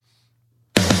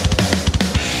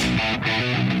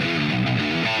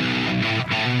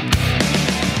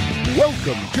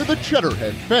Welcome to the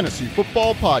Cheddarhead Fantasy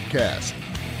Football Podcast.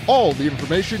 All the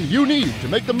information you need to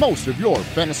make the most of your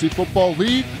fantasy football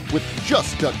league with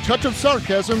just a touch of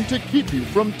sarcasm to keep you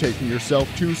from taking yourself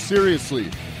too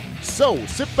seriously. So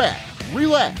sit back,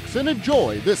 relax, and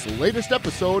enjoy this latest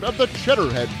episode of the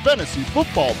Cheddarhead Fantasy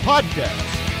Football Podcast.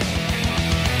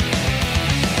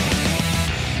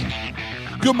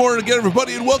 Good morning again,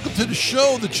 everybody, and welcome to the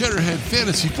show, the Cheddarhead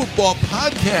Fantasy Football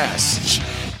Podcast.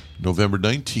 November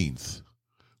 19th,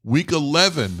 week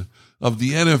 11 of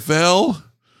the NFL,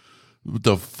 with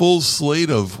the full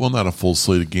slate of, well, not a full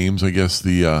slate of games, I guess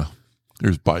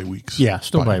there's bye weeks. Yeah,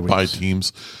 still bye weeks. Bye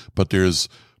teams, but there's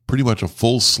pretty much a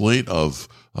full slate of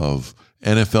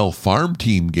NFL farm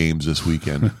team games this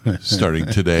weekend, starting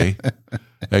today.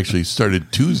 Actually,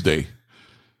 started Tuesday.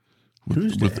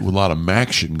 With a lot of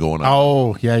action going on.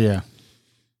 Oh, yeah.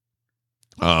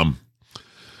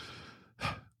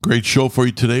 Great show for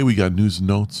you today. We got news and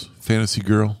notes, Fantasy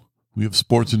Girl. We have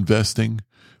sports investing.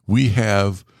 We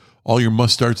have all your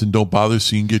must starts and don't bother,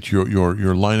 so you can get your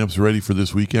lineups ready for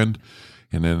this weekend.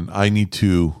 And then I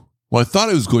thought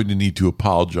I was going to need to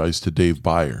apologize to Dave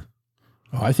Byer.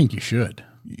 Oh, I think you should.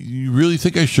 You really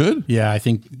think I should? Yeah, I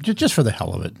think just for the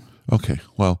hell of it. Okay.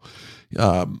 Well,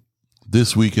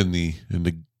 this week in the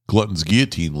Glutton's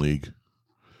Guillotine League,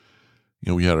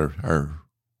 we had our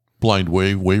blind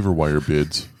waiver wire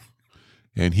bids,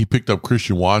 and he picked up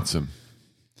Christian Watson.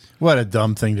 What a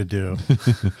dumb thing to do.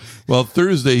 Well,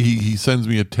 Thursday he sends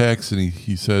me a text and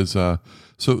he says,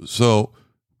 so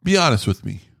be honest with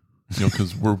me,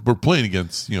 because we're playing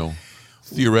against,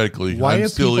 theoretically, I'm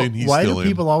still in, he's still in. Why do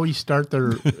people always start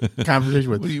their conversation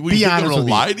with, be honest with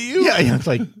me? Lie to you? Yeah, it's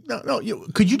like, no,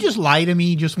 could you just lie to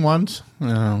me just once?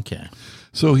 Okay.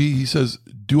 So he says,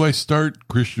 do I start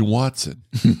Christian Watson?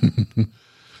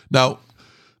 Now,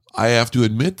 I have to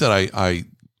admit that I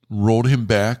wrote him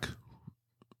back,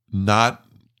 not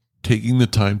taking the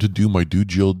time to do my due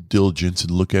diligence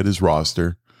and look at his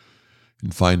roster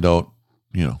and find out,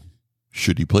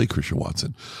 should he play Christian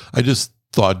Watson? I just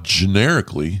thought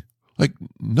generically,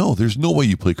 no, there's no way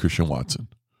you play Christian Watson.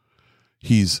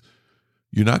 You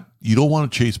don't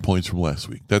want to chase points from last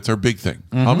week. That's our big thing.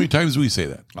 Mm-hmm. How many times do we say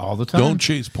that? All the time. Don't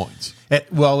chase points.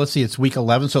 Well, let's see. It's week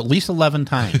 11, so at least 11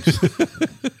 times.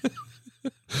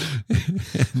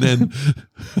 And then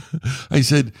I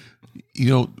said,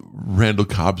 Randall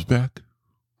Cobb's back.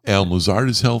 Allen Lazard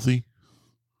is healthy.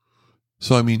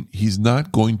 So, he's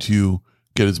not going to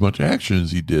get as much action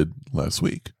as he did last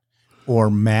week. Or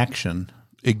Maction.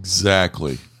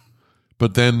 Exactly.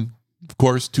 But then, of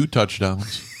course, 2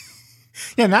 touchdowns.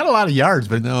 Yeah, not a lot of yards,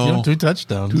 but 2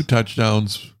 touchdowns. 2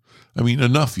 touchdowns.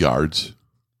 Enough yards.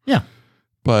 Yeah.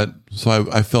 But so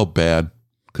I felt bad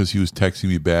because he was texting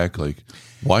me back like,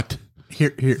 what?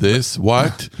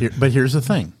 What? But here's the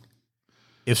thing.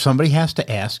 If somebody has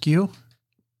to ask you,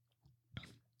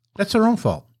 that's their own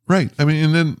fault. Right.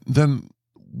 And then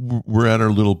we're at our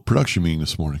little production meeting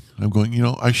this morning. I'm going,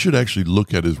 I should actually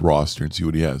look at his roster and see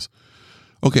what he has.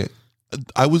 Okay.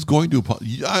 I was going to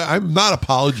I'm not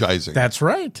apologizing. That's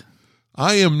right.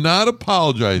 I am not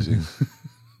apologizing.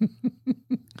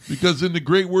 Because in the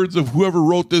great words of whoever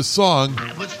wrote this song,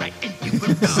 I was right and you were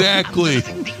wrong. Exactly.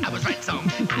 I was right,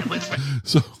 I was right.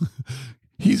 So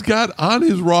he's got on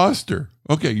his roster.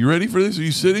 Okay, you ready for this? Are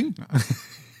you sitting?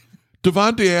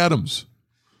 Davante Adams.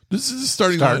 This is the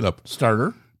starting lineup.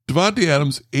 Starter. Davante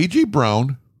Adams, A.J.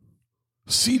 Brown,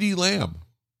 C.D. Lamb.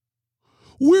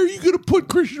 Where are you going to put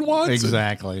Christian Watson?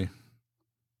 Exactly.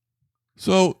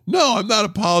 So, no, I'm not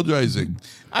apologizing.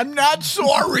 I'm not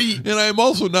sorry. And I'm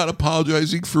also not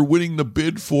apologizing for winning the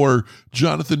bid for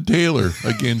Jonathan Taylor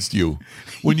against you.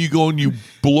 When you go and you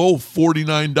blow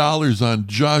 $49 on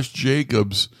Josh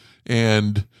Jacobs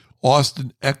and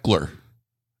Austin Eckler.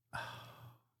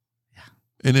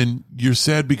 And then you're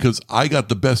sad because I got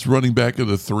the best running back of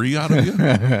the 3 out of you?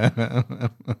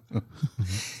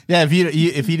 Yeah,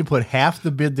 if he'd have put half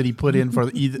the bid that he put in for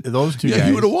those 2 guys,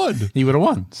 he would have won. He would have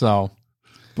won. So,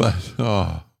 but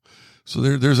so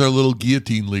there's our little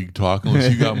guillotine league talk.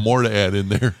 Unless you got more to add in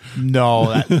there.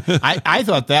 No, I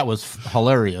thought that was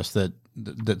hilarious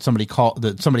that somebody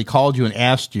called you and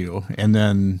asked you, and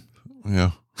then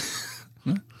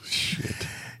shit.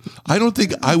 I don't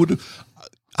think I would have.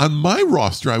 On my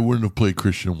roster, I wouldn't have played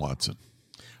Christian Watson.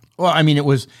 Well, it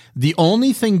was the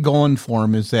only thing going for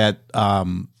him is that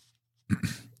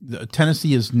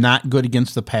Tennessee is not good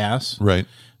against the pass, right?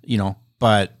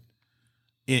 But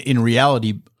in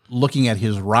reality, looking at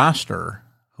his roster,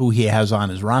 who he has on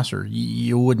his roster,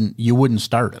 you wouldn't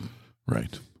start him,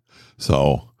 right?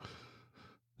 So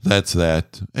that's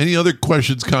that. Any other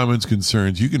questions, comments,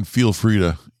 concerns? You can feel free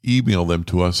to email them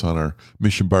to us on our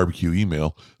Mission Barbecue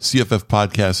email,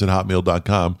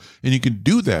 cffpodcast@hotmail.com, and you can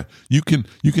do that. You can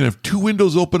have two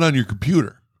windows open on your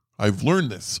computer. I've learned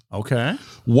this. Okay.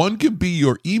 One can be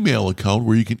your email account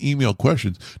where you can email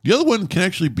questions. The other one can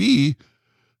actually be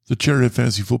the Cheddarhead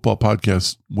Fantasy Football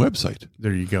Podcast website.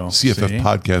 There you go.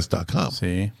 cffpodcast.com.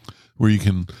 See? Where you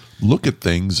can look at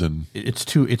things, and It's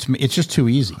just too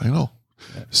easy. I know.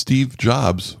 Steve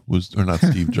Jobs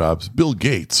Bill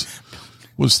Gates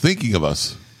was thinking of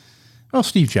us. Well,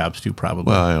 Steve Jobs too,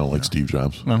 probably. Well, I don't like Steve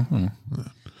Jobs. Well,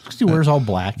 because he wears all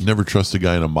black. Never trust a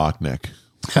guy in a mock neck.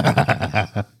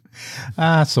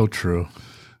 So true.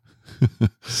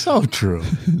 So true.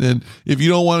 And if you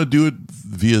don't want to do it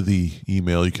via the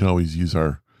email, you can always use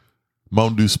our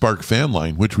Mountain Dew Spark fan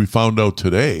line, which we found out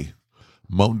today.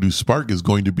 Mountain Dew Spark is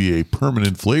going to be a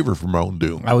permanent flavor for Mountain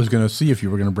Dew. I was going to see if you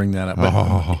were going to bring that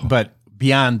up. But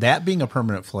beyond that being a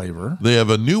permanent flavor, they have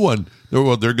a new one.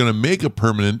 They're going to make a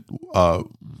permanent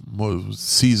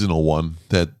seasonal one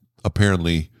that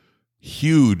apparently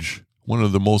huge, one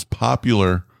of the most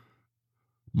popular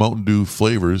Mountain Dew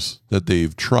flavors that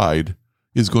they've tried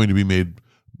is going to be made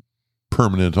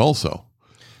permanent also.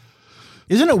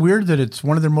 Isn't it weird that it's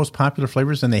one of their most popular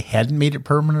flavors and they hadn't made it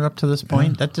permanent up to this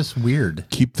point? That's just weird.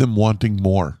 Keep them wanting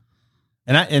more.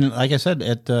 And like I said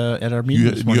at our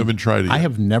meeting, you haven't tried it yet. I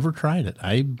have never tried it.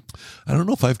 I don't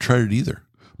know if I've tried it either.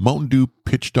 Mountain Dew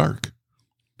Pitch Dark,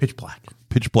 Pitch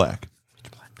Black,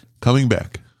 coming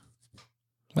back.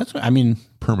 That's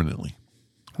permanently.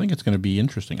 I think it's going to be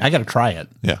interesting. I got to try it.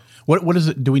 Yeah. What is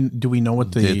it? Do we know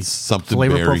what the it's something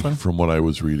flavor berry profile? From what I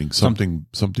was reading? Something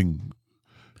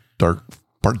dark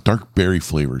berry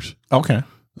flavors. Okay.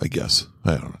 I guess.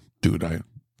 I don't know, dude. I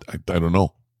don't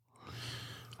know.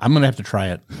 I'm going to have to try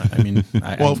it.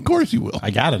 Well, of course you will. I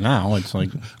got it now. It's like,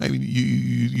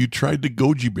 you tried the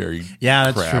goji berry.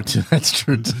 Yeah, that's crap. true too. That's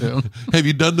true too. Have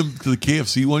you done the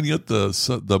KFC one yet?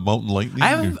 The Mountain Lightning.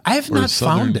 I have not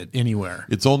found it anywhere.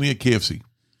 It's only at KFC.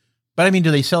 But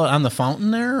do they sell it on the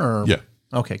fountain there? Or yeah.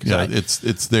 Okay. Yeah,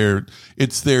 it's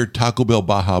their Taco Bell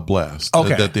Baja Blast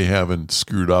that they haven't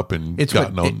screwed up and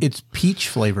gotten out. It's peach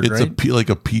flavored, it's right? like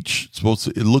a peach.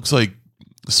 It looks like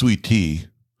sweet tea,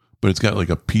 but it's got like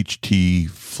a peach tea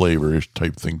flavor-ish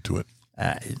type thing to it.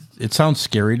 It sounds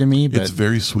scary to me, but it's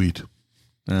very sweet.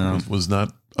 Was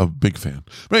not a big fan.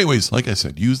 But anyways, like I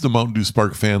said, use the Mountain Dew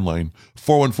Spark fan line,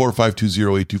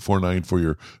 414-520-8249 for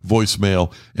your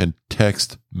voicemail and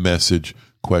text message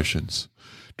questions.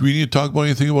 Do we need to talk about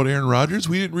anything about Aaron Rodgers?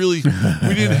 We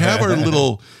didn't have our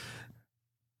little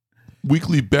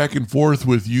weekly back and forth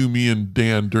with you, me, and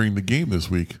Dan during the game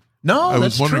this week. No, I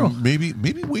was wondering, true.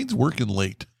 maybe Wayne's working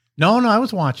late. No, I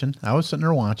was watching. I was sitting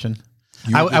there watching.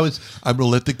 I'm going to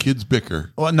let the kids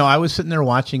bicker. Well, no, I was sitting there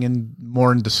watching and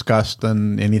more in disgust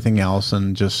than anything else,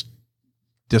 and just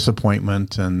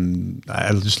disappointment, and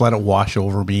I just let it wash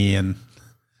over me. And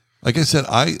like I said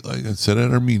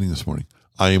at our meeting this morning,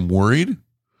 I am worried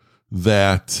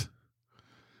that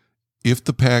if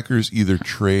the Packers either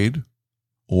trade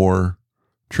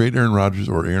Aaron Rodgers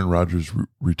or Aaron Rodgers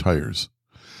retires,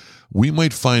 we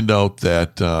might find out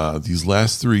that these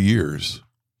last 3 years,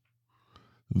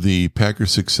 the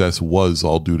Packers' success was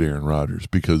all due to Aaron Rodgers,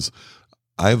 because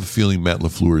I have a feeling Matt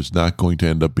LaFleur is not going to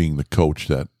end up being the coach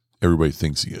that everybody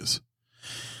thinks he is.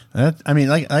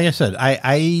 Like I said,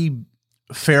 I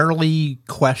fairly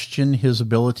question his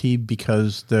ability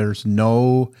because there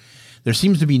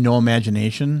seems to be no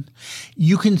imagination.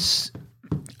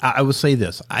 I will say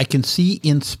this, I can see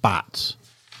in spots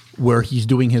where he's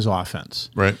doing his offense.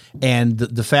 Right. And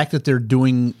the fact that they're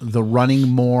doing the running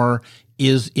more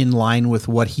is in line with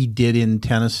what he did in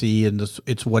Tennessee, and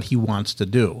it's what he wants to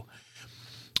do.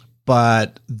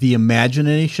 But the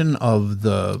imagination of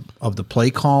the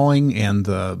play calling and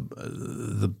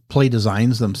the play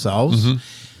designs themselves,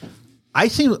 mm-hmm. I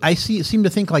seem to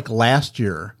think like last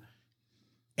year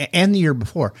and the year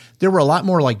before, there were a lot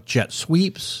more like jet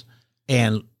sweeps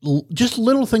and just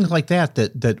little things like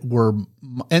that were,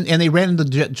 and they ran into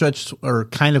jets, or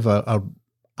kind of a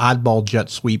oddball jet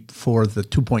sweep for the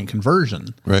 2-point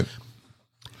conversion. Right.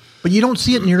 But you don't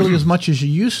see it nearly as much as you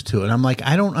used to. And I'm like,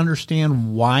 I don't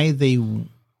understand why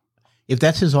if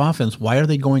that's his offense, why are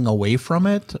they going away from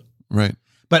it? Right.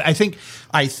 But I think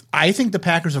the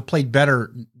Packers have played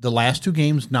better the last 2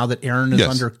 games now that Aaron is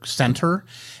under center,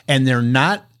 and they're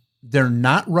not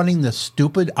running the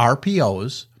stupid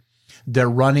RPOs. They're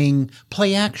running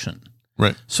play action.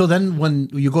 Right. So then when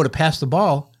you go to pass the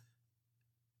ball,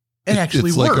 it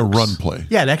actually works. It's like a run play.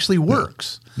 Yeah, it actually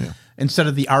works. Yeah. Instead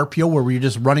of the RPO where you're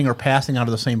just running or passing out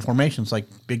of the same formations, like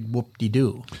big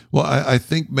whoop-de-doo. Well, I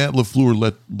think Matt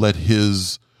LaFleur let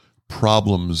his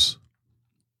problems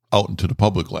out into the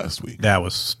public last week That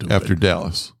was stupid. after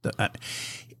Dallas.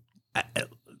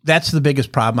 That's the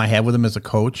biggest problem I have with him as a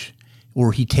coach,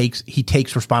 where he takes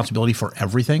responsibility for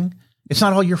everything. It's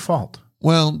not all your fault.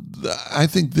 Well, I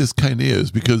think this kind of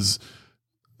is, because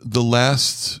the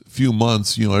last few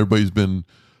months, everybody's been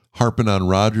harping on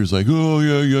Rodgers like, oh,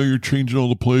 yeah, you're changing all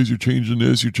the plays, you're changing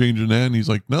this, you're changing that. And he's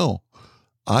like, no,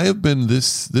 I have been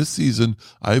this season,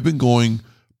 I've been going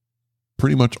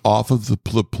pretty much off of the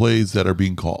plays that are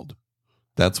being called.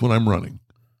 That's what I'm running.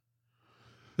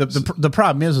 The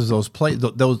problem is those plays,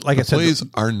 those like I said, plays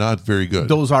are not very good.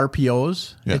 Those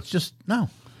RPOs, Yeah. it's just no.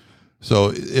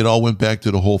 So it all went back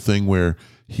to the whole thing where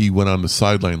he went on the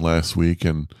sideline last week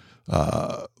and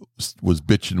was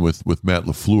bitching with Matt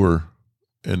LaFleur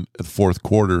in the fourth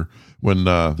quarter when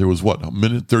there was a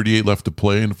minute 38 left to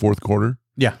play in the fourth quarter.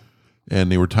 Yeah.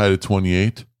 And they were tied at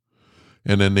 28.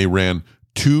 And then they ran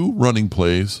 2 running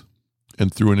plays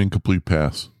and threw an incomplete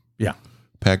pass. Yeah.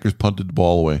 Packers punted the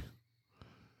ball away.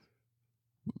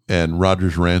 And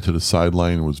Rodgers ran to the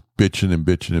sideline and was bitching and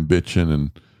bitching and bitching.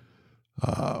 And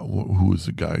who was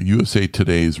the guy? USA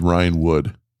Today's Ryan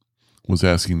Wood was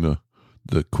asking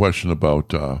the question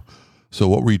about, so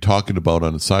what were you talking about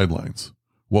on the sidelines?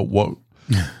 What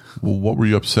were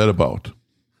you upset about?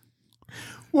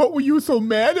 What were you so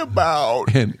mad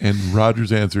about? And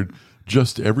Rodgers answered,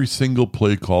 just every single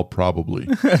play call, probably.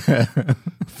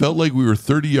 Felt like we were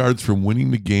 30 yards from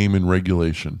winning the game in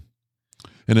regulation.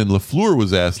 And then LaFleur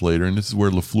was asked later, and this is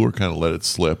where LaFleur kind of let it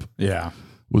slip. Yeah.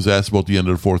 Was asked about the end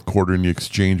of the fourth quarter and the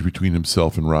exchange between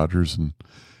himself and Rodgers,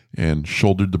 and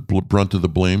shouldered the brunt of the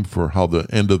blame for how the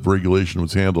end of regulation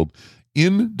was handled.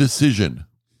 Indecision.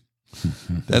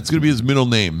 That's going to be his middle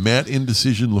name, Matt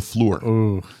Indecision LaFleur.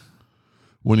 Ooh.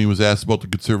 When he was asked about the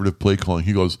conservative play calling,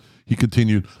 he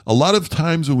continued, a lot of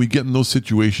times when we get in those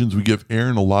situations, we give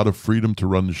Aaron a lot of freedom to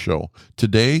run the show.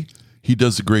 Today, he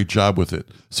does a great job with it.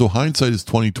 So hindsight is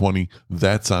 20/20.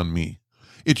 That's on me.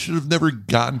 It should have never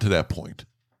gotten to that point.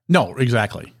 No,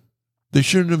 exactly. They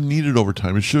shouldn't have needed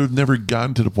overtime. It should have never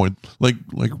gotten to the point, like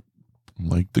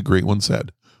the great one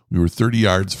said. We were 30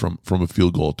 yards from a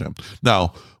field goal attempt.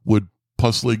 Now, would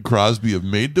Puss-Leg Crosby have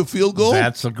made the field goal?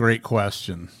 That's a great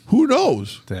question. Who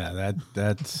knows? Yeah,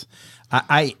 that's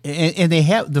and they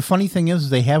have, the funny thing is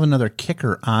they have another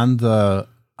kicker on the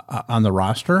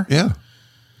roster. Yeah.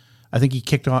 I think he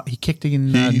kicked in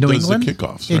He New does the England.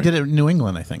 kickoffs, He right? did it in New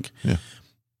England, I think. Yeah.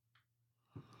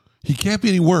 He can't be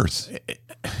any worse.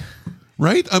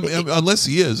 Right? Unless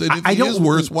he is. And if he is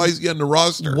worse, why is he on the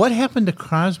roster? What happened to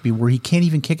Crosby where he can't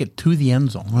even kick it to the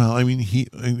end zone? Well, I mean,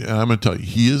 I'm going to tell you,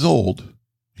 he is old.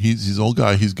 He's an old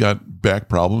guy. He's got back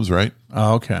problems, right?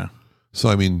 Oh, okay. So,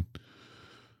 I mean,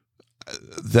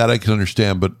 that I can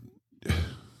understand, but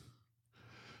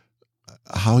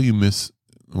how you miss...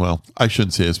 Well, I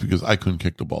shouldn't say this because I couldn't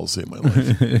kick the ball to save my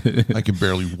life. I can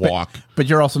barely walk. But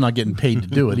you're also not getting paid to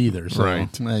do it either. So, Right.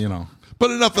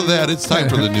 But enough of that. It's time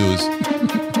for the news.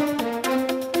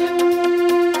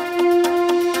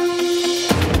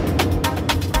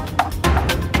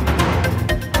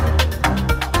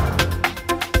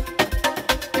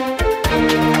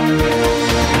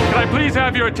 Can I please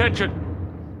have your attention?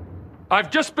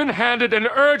 I've just been handed an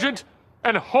urgent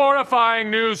and horrifying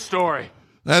news story.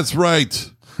 That's right.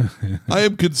 I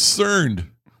am concerned.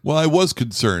 Well, I was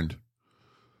concerned.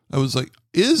 I was like,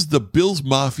 is the Bills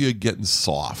Mafia getting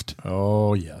soft?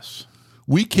 Oh, yes.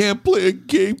 We can't play a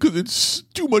game because it's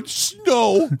too much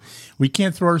snow. We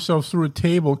can't throw ourselves through a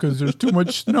table because there's too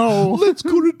much snow. Let's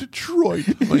go to Detroit.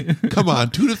 I'm like, come on,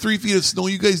 2 to 3 feet of snow.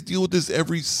 You guys deal with this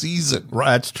every season.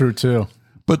 Right, that's true, too.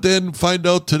 But then find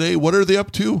out today, what are they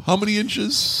up to? How many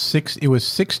inches? It was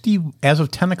 60, as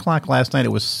of 10 o'clock last night,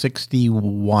 it was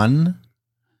 61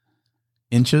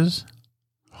 inches.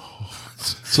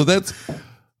 So that's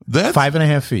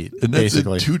 5.5 feet, and that's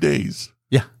basically. in 2 days.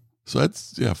 Yeah. So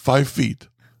that's 5 feet.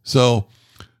 So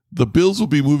the Bills will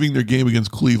be moving their game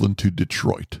against Cleveland to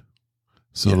Detroit.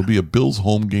 So it'll be a Bills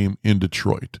home game in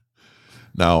Detroit.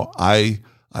 Now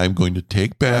I'm going to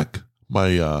take back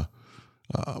my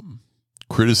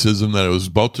criticism that I was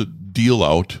about to deal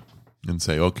out and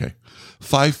say, okay,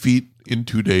 5 feet in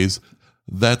 2 days,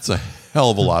 that's a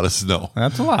hell of a lot of snow.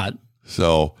 That's a lot.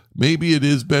 So maybe it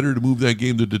is better to move that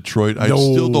game to Detroit. I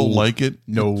still don't like it.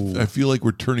 No. I feel like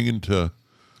we're turning into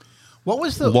What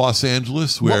was the Los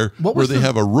Angeles where what was they the-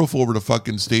 have a roof over the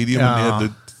fucking stadium and they had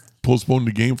to postpone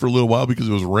the game for a little while because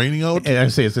it was raining out? And I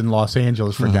say it's in Los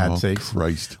Angeles, for God's sakes.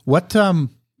 Christ. What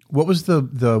was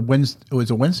the Wednesday? It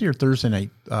was a Wednesday or Thursday night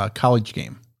college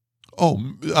game.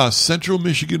 Central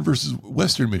Michigan versus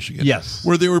Western Michigan. Yes.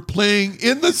 Where they were playing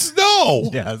in the snow.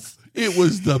 Yes. It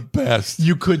was the best.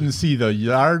 You couldn't see the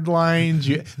yard lines.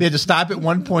 They had to stop at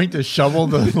one point to shovel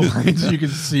the lines so you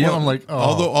could see them. I'm like,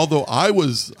 oh. Although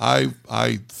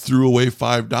I threw away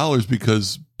 $5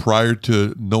 because prior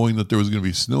to knowing that there was going to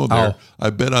be snow there, I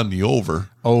bet on the over.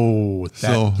 Oh,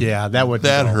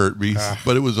 that hurt me.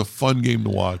 But it was a fun game to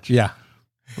watch. Yeah,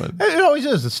 but it always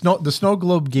is. The snow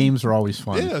globe games are always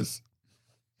fun. Yes.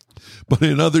 But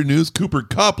in other news, Cooper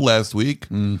Kupp last week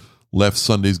left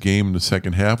Sunday's game in the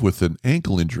second half with an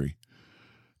ankle injury.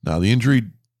 Now, the injury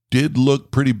did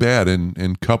look pretty bad,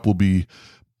 and Kupp will be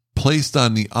placed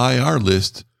on the IR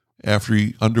list after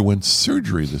he underwent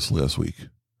surgery this last week.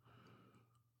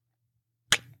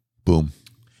 Boom.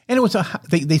 And it was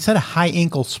they said a high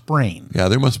ankle sprain. Yeah,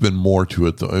 there must have been more to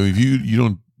it, though. I mean, you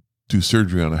don't do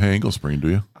surgery on a high ankle sprain, do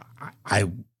you?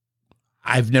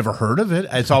 I've never heard of it.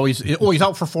 It's always, he's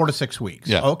out for 4 to 6 weeks.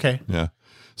 Yeah. Okay. Yeah.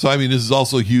 So, I mean, this is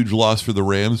also a huge loss for the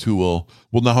Rams, who will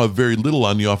now have very little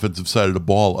on the offensive side of the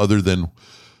ball other than,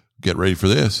 get ready for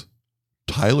this,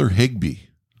 Tyler Higbee.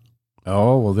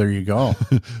 Oh, well, there you go.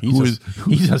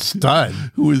 He's a stud.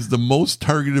 Who is the most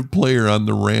targeted player on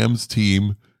the Rams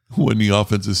team when the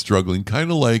offense is struggling.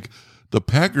 Kind of like the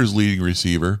Packers' leading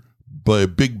receiver,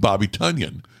 but Big Bobby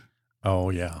Tunyon. Oh,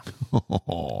 yeah.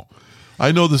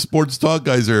 I know the sports talk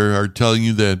guys are telling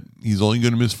you that he's only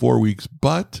going to miss 4 weeks,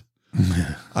 but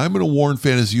I'm going to warn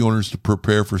fantasy owners to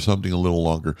prepare for something a little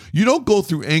longer. You don't go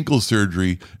through ankle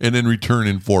surgery and then return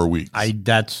in 4 weeks. I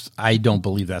don't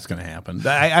believe that's going to happen.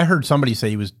 I heard somebody say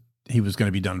he was going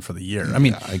to be done for the year. I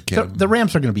mean, the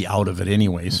Rams are going to be out of it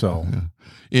anyway. So,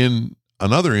 in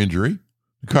another injury,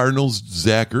 the Cardinals'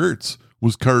 Zach Ertz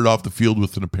was carted off the field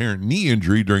with an apparent knee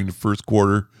injury during the first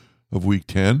quarter of Week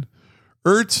 10.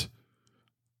 Ertz,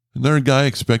 another guy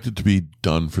expected to be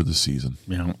done for the season.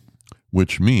 Yeah.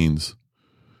 Which means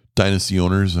dynasty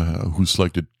owners who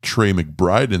selected Trey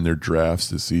McBride in their drafts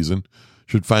this season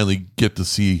should finally get to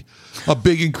see a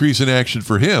big increase in action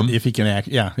for him. If he can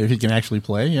actually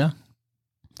play, yeah.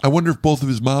 I wonder if both of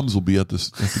his moms will be at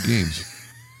the games.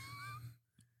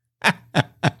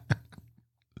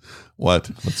 What?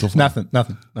 What's so funny?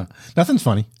 Nothing. No. Nothing's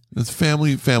funny. It's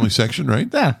family section, right?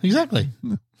 Yeah, exactly.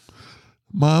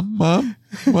 Mom, want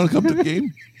to come to the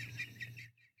game?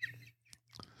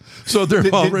 So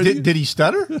did he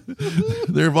stutter?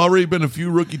 There have already been a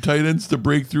few rookie tight ends to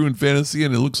break through in fantasy,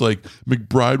 and it looks like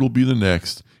McBride will be the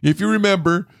next. If you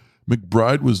remember,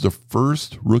 McBride was the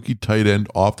first rookie tight end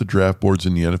off the draft boards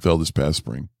in the NFL this past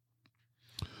spring.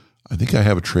 I think I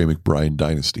have a Trey McBride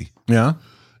dynasty. Yeah.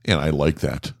 And I like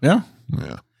that. Yeah.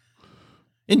 Yeah.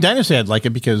 In dynasty, I'd like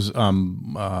it because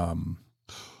Ertz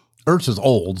is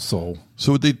old, so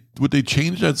would they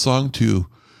change that song to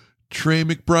Trey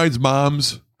McBride's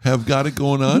moms have got it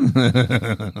going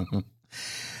on?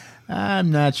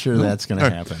 I'm not sure that's going to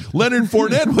happen. Leonard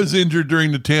Fournette was injured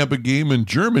during the Tampa game in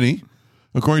Germany.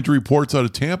 According to reports out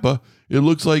of Tampa, it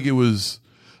looks like it was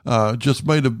just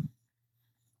might have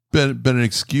been an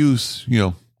excuse,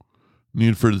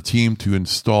 needed for the team to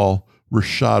install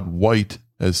Rachaad White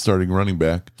as starting running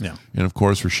back. Yeah. And of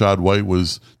course, Rachaad White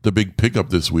was the big pickup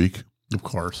this week. Of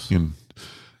course. In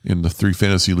the 3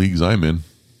 fantasy leagues I'm in.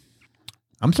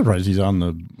 I'm surprised he's on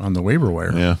the waiver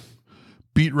wire. Yeah.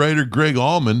 Beat writer Greg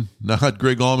Allman, not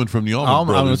Greg Allman from the Allman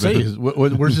Brothers. I'm going to say,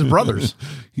 where's his brothers?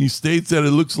 He states that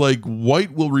it looks like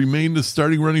White will remain the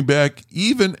starting running back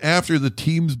even after the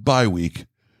team's bye week.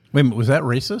 Wait a minute, was that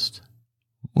racist?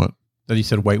 What? That he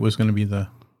said White was going to be the...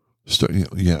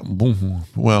 Yeah.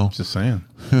 Well. Just saying.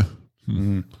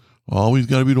 Always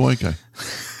got to be the white guy.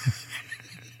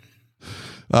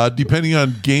 Depending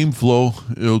on game flow,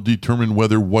 it'll determine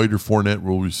whether White or Fournette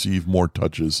will receive more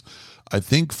touches. I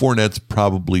think Fournette's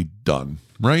probably done,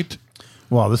 right?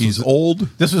 Well, he's old.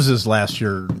 This was his last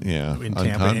year contract, in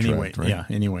Tampa anyway. Right? Yeah,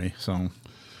 anyway. So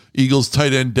Eagles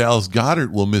tight end Dallas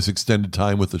Goedert will miss extended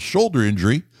time with a shoulder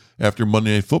injury after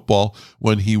Monday Night Football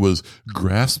when he was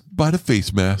grasped by the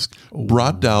face mask,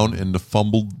 brought down, and the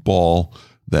fumbled ball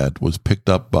that was picked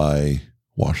up by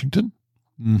Washington.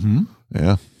 Mm-hmm.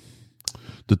 Yeah.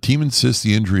 The team insists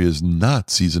the injury is not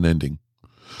season-ending.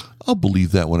 I'll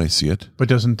believe that when I see it. But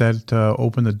doesn't that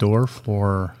open the door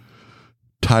for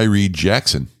Tyree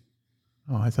Jackson?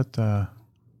 Oh, I thought the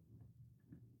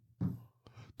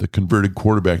converted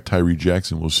quarterback Tyree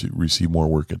Jackson will receive more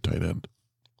work at tight end.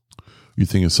 You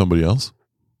think it's somebody else?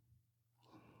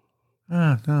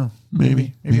 No.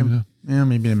 Maybe not. Yeah,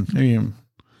 maybe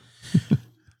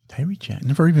Tyree Jackson.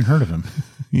 Never even heard of him.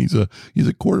 He's a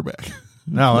quarterback.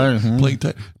 No, playing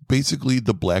basically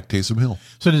the Black Taysom Hill.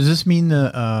 So does this mean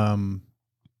the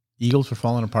Eagles are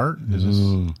falling apart?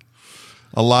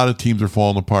 a lot of teams are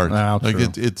falling apart. Wow, like true.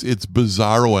 it's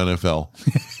bizarro NFL.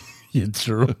 It's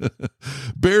true.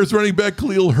 Bears running back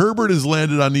Khalil Herbert has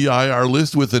landed on the IR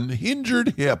list with an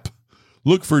injured hip.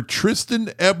 Look for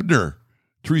Tristan Ebner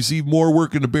to receive more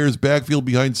work in the Bears' backfield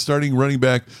behind starting running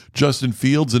back Justin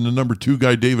Fields and the number 2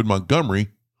 guy David Montgomery.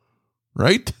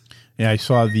 Right? Yeah, I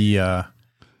saw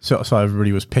saw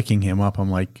everybody was picking him up. I'm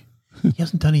like, he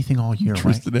hasn't done anything all year,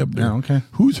 Tristan right? Ebner. Yeah, okay.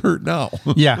 Who's hurt now?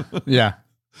 Yeah.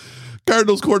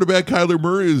 Cardinals quarterback Kyler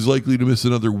Murray is likely to miss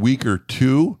another week or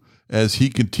two as he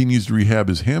continues to rehab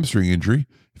his hamstring injury.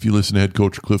 If you listen to head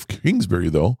coach Cliff Kingsbury,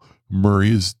 though,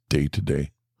 Murray is day to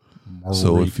day.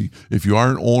 So if you are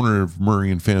an owner of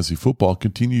Murray in fantasy football,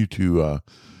 continue to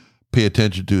pay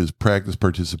attention to his practice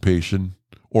participation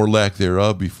or lack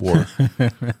thereof before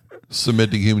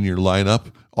submitting him in your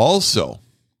lineup. Also,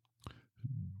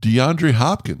 DeAndre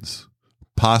Hopkins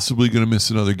possibly going to miss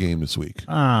another game this week.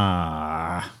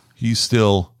 He's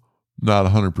still not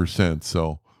 100%.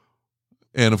 So,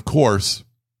 and of course,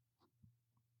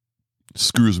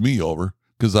 screws me over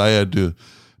because I had to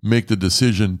make the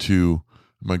decision to,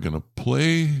 am I going to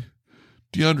play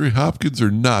DeAndre Hopkins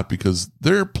or not? Because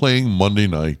they're playing Monday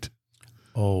night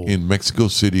in Mexico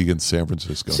City against San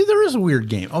Francisco. See, there is a weird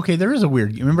game. Okay, there is a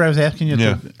weird game. Remember I was asking you?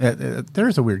 Yeah. There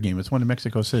is a weird game. It's one in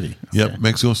Mexico City. Okay. Yep,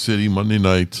 Mexico City, Monday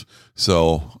night.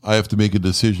 So I have to make a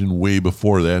decision way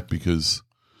before that because...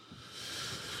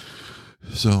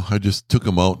 So I just took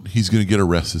him out. He's going to get a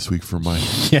rest this week for my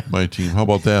team. How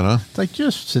about that, huh? It's like,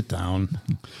 just sit down.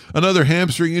 Another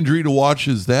hamstring injury to watch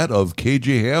is that of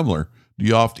KJ Hamler,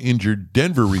 the oft-injured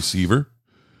Denver receiver.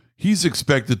 He's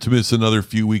expected to miss another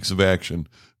few weeks of action.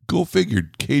 Go figure.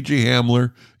 KJ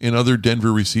Hamler and other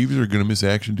Denver receivers are going to miss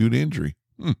action due to injury.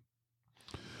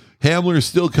 Hamler is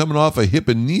still coming off a hip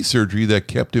and knee surgery that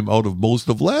kept him out of most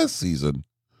of last season.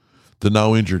 The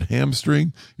now injured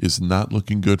hamstring is not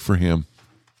looking good for him.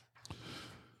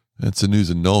 That's the news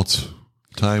and notes.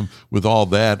 Time with all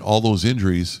that, all those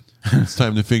injuries, it's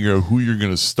time to figure out who you're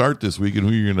going to start this week and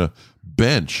who you're going to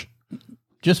bench.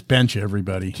 Just bench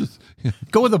everybody.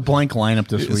 Go with a blank lineup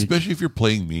this week. Especially if you're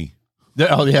playing me.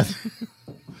 Oh, yeah.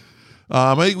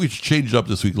 I think we should change it up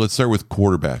this week. Let's start with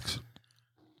quarterbacks.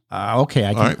 Okay,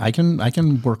 I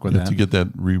can work with that. To get that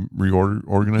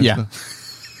reorganized. Yeah. Now?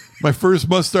 My first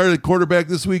must start at quarterback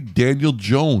this week, Daniel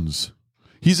Jones.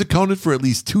 He's accounted for at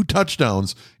least 2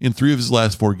 touchdowns in 3 of his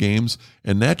last 4 games,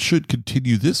 and that should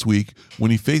continue this week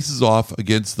when he faces off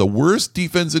against the worst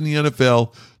defense in the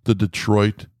NFL, the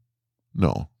Detroit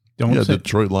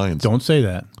Lions. Don't say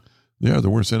that. They are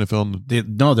the worst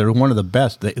NFL. They're one of the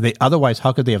best. They otherwise,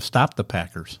 how could they have stopped the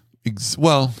Packers?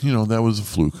 Well, that was a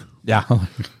fluke. Yeah.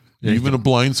 Even a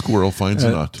blind squirrel finds a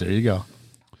nut. There you go.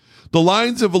 The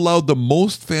Lions have allowed the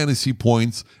most fantasy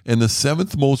points and the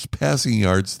 7th most passing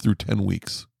yards through 10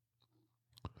 weeks.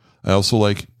 I also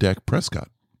like Dak Prescott.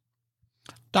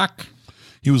 Doc.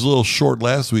 He was a little short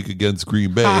last week against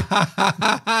Green Bay.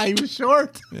 He was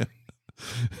short. Yeah.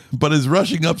 But his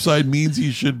rushing upside means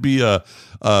he should be a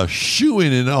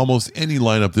shoo-in in almost any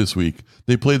lineup this week.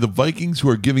 They play the Vikings, who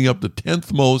are giving up the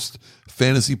 10th most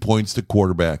fantasy points to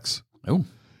quarterbacks. Oh.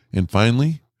 And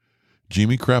finally,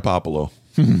 Jimmy Crapoppolo.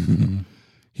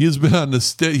 He's been one of the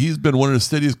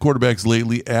steadiest quarterbacks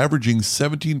lately, averaging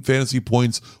 17 fantasy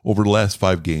points over the last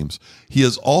 5 games. He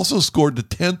has also scored the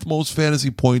 10th most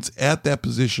fantasy points at that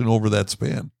position over that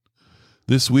span.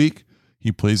 This week,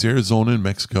 he plays Arizona and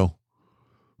Mexico,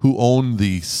 who own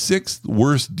the 6th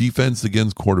worst defense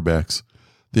against quarterbacks.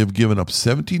 They have given up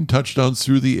 17 touchdowns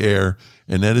through the air,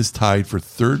 and that is tied for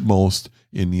 3rd most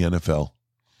in the NFL.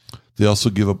 They also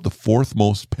give up the 4th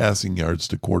most passing yards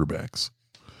to quarterbacks.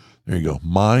 There you go.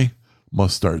 My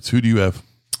must starts. Who do you have?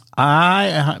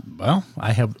 I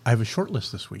have a short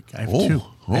list this week. I have 2.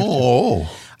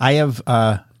 I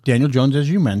have Daniel Jones, as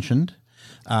you mentioned.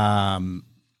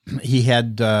 He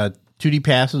had 2 deep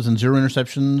passes and 0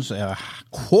 interceptions, a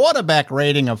quarterback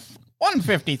rating of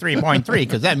 153.3,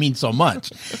 because that means so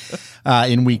much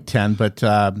in week 10. But it's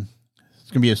going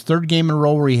to be his 3rd game in a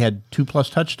row where he had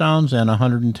 2+ touchdowns and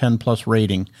 110+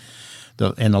 rating.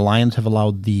 And the Lions have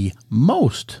allowed the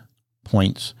most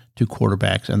points to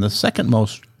quarterbacks and the 2nd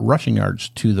most rushing yards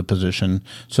to the position.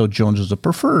 So Jones is a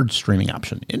preferred streaming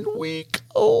option in week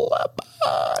 11.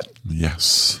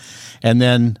 Yes. And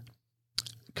then,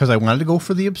 because I wanted to go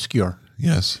for the obscure.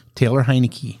 Yes. Taylor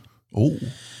Heineke. Oh.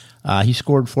 He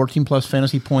scored 14+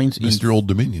 fantasy points. Mr. Old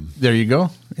Dominion. There you go.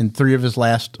 In 3 of his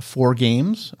last 4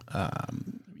 games.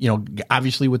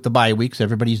 Obviously with the bye weeks,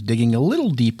 everybody's digging a little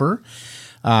deeper.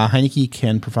 Heineke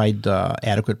can provide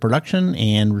adequate production,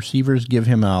 and receivers give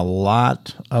him a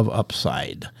lot of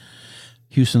upside.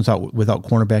 Houston's out without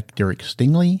cornerback Derek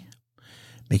Stingley,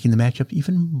 making the matchup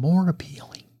even more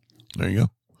appealing. There you go.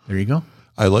 There you go.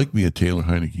 I like me a Taylor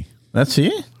Heineke. That's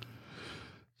it.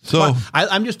 So Well,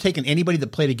 I'm just taking anybody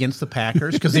that played against the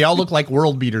Packers because they all look like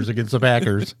world beaters against the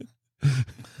Packers.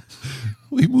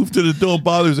 we moved to the don't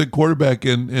bothers at quarterback,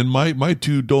 and my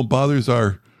two don't bothers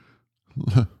are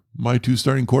my two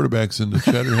starting quarterbacks in the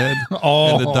Shatterhead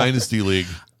and the Dynasty League.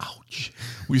 Ouch.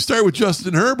 We start with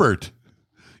Justin Herbert.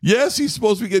 Yes, he's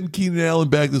supposed to be getting Keenan Allen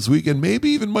back this week, and maybe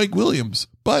even Mike Williams,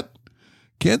 but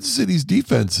Kansas City's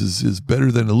defense is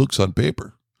better than it looks on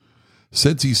paper.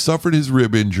 Since he suffered his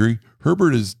rib injury,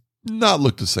 Herbert has not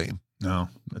looked the same. No,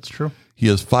 that's true. He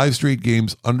has 5 straight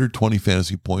games under 20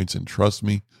 fantasy points, and trust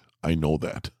me, I know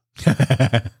that.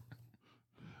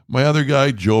 My other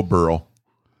guy, Joe Burrow.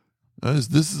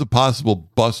 This is a possible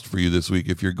bust for you this week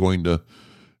if you're going to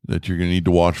need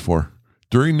to watch for.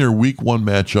 During their week 1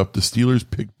 matchup, the Steelers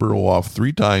picked Burrow off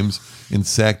 3 times and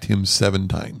sacked him 7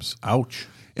 times. Ouch.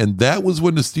 And that was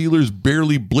when the Steelers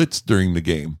barely blitzed during the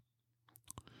game.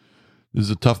 This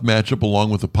is a tough matchup along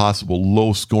with a possible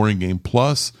low-scoring game.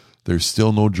 Plus, there's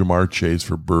still no Jamar Chase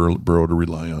for Burrow to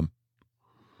rely on.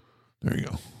 There you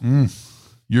go.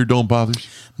 Your don't bothers?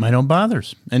 My don't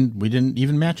bothers. And we didn't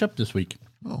even match up this week.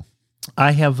 Oh.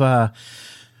 I have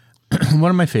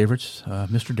one of my favorites,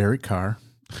 Mr. Derek Carr.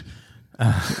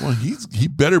 Well, he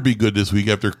better be good this week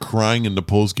after crying in the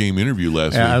post-game interview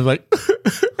last week. I was like,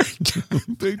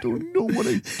 They don't know what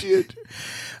I did.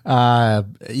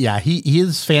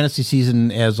 his fantasy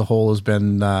season as a whole has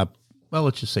been,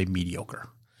 let's just say mediocre.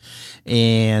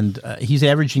 And he's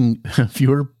averaging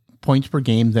fewer points per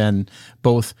game than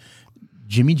both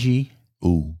Jimmy G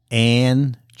Ooh.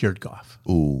 and Jared Goff.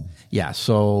 Ooh. Yeah,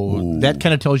 so that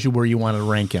kind of tells you where you want to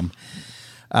rank him.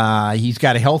 He's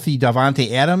got a healthy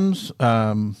Davante Adams.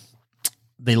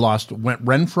 They lost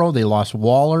Renfro. They lost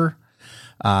Waller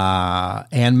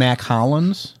and Mac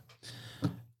Hollins.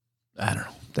 I don't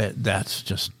know. That's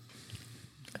just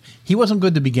 – he wasn't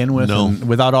good to begin with. No. And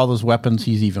without all those weapons,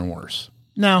 he's even worse.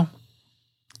 No.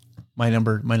 My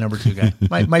number 2 guy.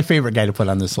 my favorite guy to put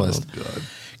on this list. Oh, God.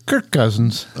 Kirk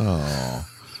Cousins. Oh.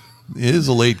 It is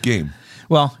a late game.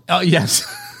 Well, yes.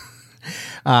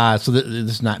 So this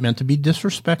is not meant to be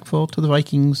disrespectful to the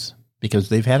Vikings because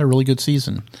they've had a really good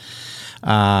season.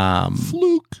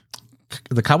 Fluke.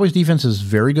 The Cowboys defense is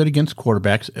very good against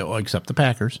quarterbacks, except the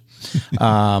Packers.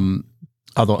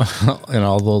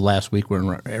 Although last week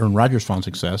when Aaron Rodgers found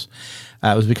success,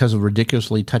 it was because of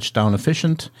ridiculously touchdown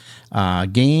efficient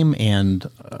game. And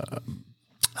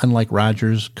unlike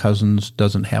Rodgers, Cousins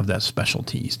doesn't have that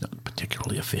specialty. He's not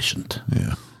particularly efficient.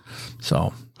 Yeah.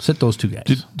 So sit those 2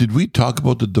 guys. Did we talk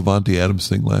about the Davante Adams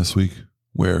thing last week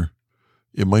where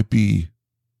it might be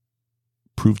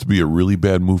proved to be a really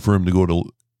bad move for him to go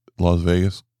to Las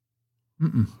Vegas?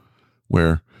 Mm-mm.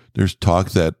 Where there's talk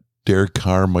that Derek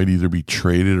Carr might either be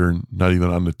traded or not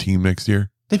even on the team next year?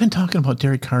 They've been talking about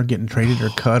Derek Carr getting traded or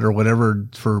cut or whatever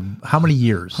for how many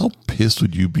years? How pissed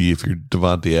would you be if you're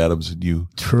Davante Adams and you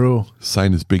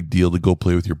sign this big deal to go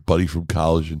play with your buddy from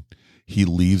college and he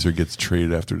leaves or gets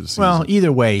traded after the season? Well,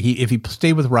 either way, if he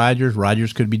stayed with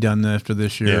Rodgers could be done after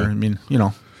this year. Yeah. I mean,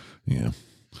 Yeah.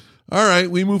 All right,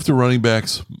 we move to running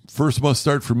backs. First must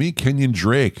start for me, Kenyon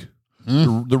Drake.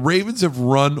 The Ravens have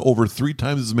run over 3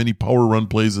 times as many power run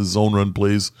plays as zone run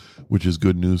plays, which is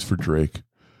good news for Drake.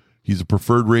 He's a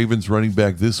preferred Ravens running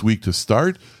back this week to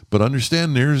start, but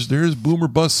understand there's boom or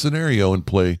bust scenario in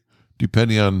play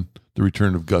depending on the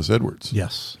return of Gus Edwards.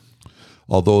 yes.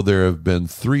 Although there have been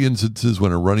 3 instances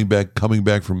when a running back coming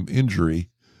back from injury,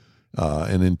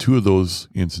 and in 2 of those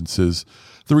instances,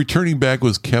 the returning back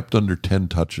was kept under 10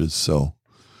 touches. So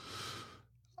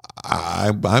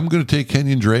I'm going to take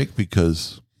Kenyon Drake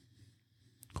because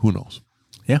who knows?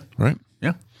 Yeah. Right?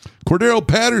 Yeah. Cordero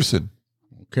Patterson.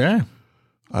 Okay.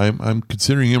 I'm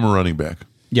considering him a running back.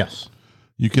 Yes.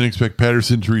 You can expect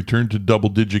Patterson to return to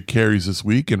double-digit carries this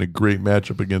week in a great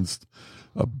matchup against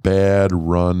a bad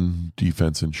run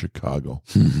defense in Chicago.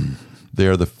 They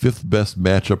are the 5th best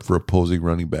matchup for opposing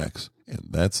running backs, and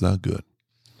that's not good.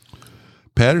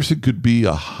 Patterson could be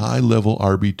a high-level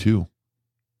RB2.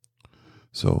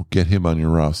 So get him on your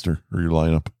roster or your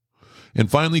lineup. And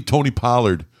finally, Tony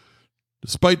Pollard.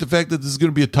 Despite the fact that this is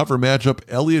going to be a tougher matchup,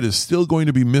 Elliott is still going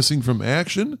to be missing from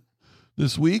action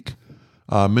this week.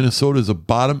 Minnesota is a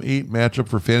bottom 8 matchup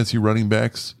for fantasy running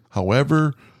backs.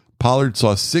 However, Pollard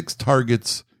saw 6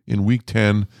 targets in week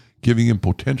 10, giving him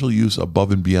potential use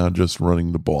above and beyond just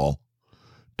running the ball.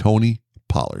 Tony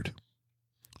Pollard.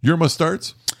 Your must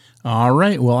starts? All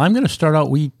right. Well, I'm going to start out.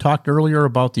 We talked earlier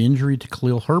about the injury to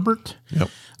Khalil Herbert. Yep.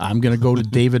 I'm going to go to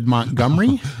David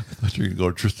Montgomery. I thought you were going to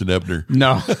go to Tristan Ebner.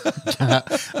 No,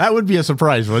 that would be a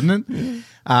surprise, wouldn't it?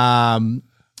 I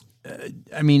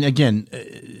mean, again,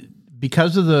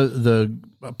 because of the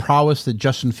prowess that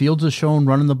Justin Fields has shown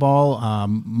running the ball,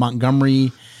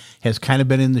 Montgomery has kind of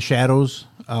been in the shadows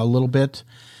a little bit.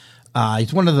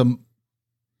 He's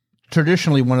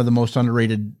traditionally one of the most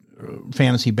underrated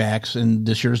fantasy backs, and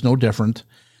this year is no different.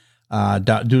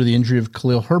 Due to the injury of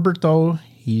Khalil Herbert, though,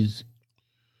 he's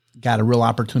got a real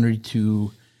opportunity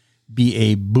to be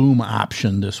a boom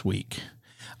option this week.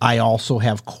 I also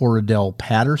have Cordell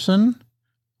Patterson.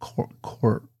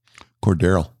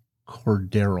 Cordero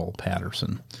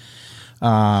Patterson.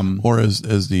 Or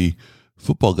as the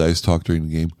football guys talk during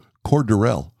the game,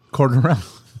 Corderell.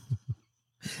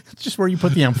 It's just where you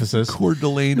put the emphasis. Coeur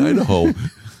d'Alene, Idaho.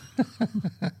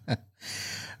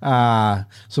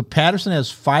 So Patterson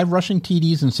has 5 rushing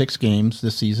TDs in 6 games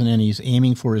this season, and he's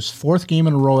aiming for his 4th game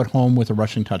in a row at home with a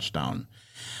rushing touchdown.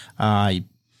 He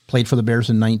played for the Bears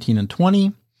in 19 and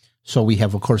 20. So we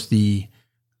have, of course, the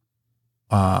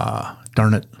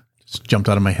darn it, just jumped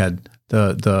out of my head.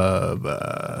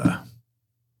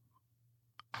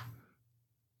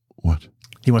 What?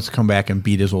 He wants to come back and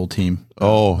beat his old team.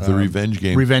 The revenge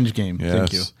game. Revenge game. Yes.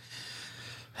 Thank you.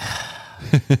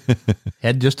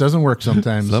 Head just doesn't work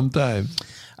sometimes. Sometimes.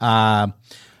 Deontay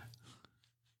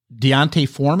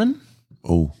Foreman.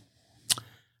 Oh.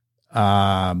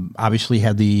 Obviously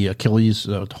had the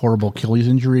horrible Achilles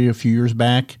injury a few years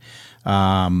back.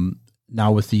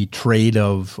 Now with the trade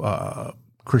of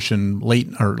Christian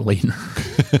Leighton.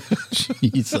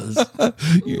 Jesus.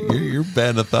 You're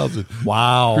batting 1,000.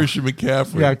 Wow. Christian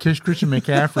McCaffrey. Yeah, Christian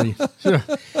McCaffrey.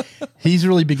 He's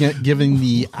really been given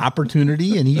the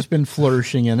opportunity, and he's been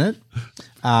flourishing in it.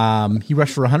 He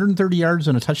rushed for 130 yards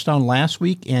and a touchdown last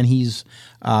week, and he's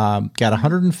got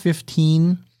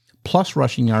 115 plus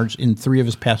rushing yards in 3 of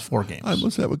his past 4 games. I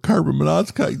must have a carbon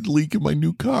monoxide leak in my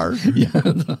new car. Yeah,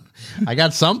 I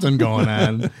got something going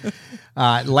on.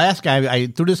 Last guy, I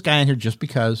threw this guy in here just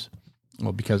because.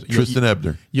 Well, because Tristan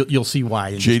Ebner. You'll see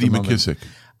why. J.D. McKissick.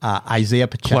 Isaiah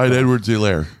Pacheco. Clyde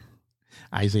Edwards-Helaire.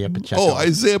 Isaiah Pacheco. Oh,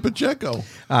 Isaiah Pacheco.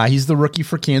 He's the rookie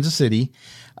for Kansas City.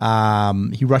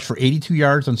 He rushed for 82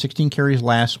 yards on 16 carries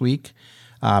last week.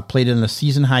 Played in a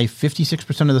season-high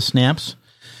 56% of the snaps.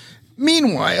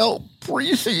 Meanwhile,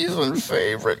 preseason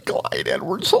favorite Clyde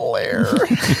Edwards-Helaire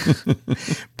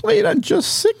played on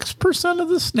just 6% of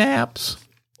the snaps.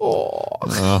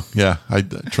 Oh, yeah.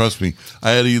 Trust me.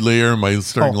 I had Helaire in my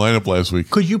starting lineup last week.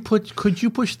 Could you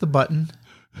push the button?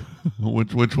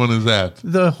 Which one is that?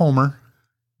 The homer.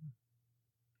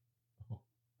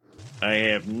 I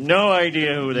have no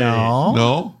idea who that is.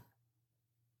 No.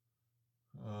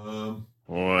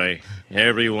 Boy,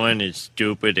 everyone is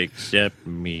stupid except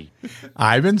me.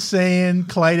 I've been saying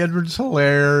Clyde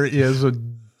Edwards-Helaire is a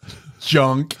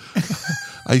junk.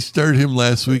 I started him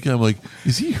last week, and I'm like,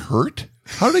 is he hurt?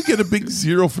 How did I get a big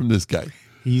 0 from this guy?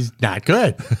 He's not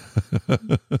good.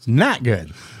 It's not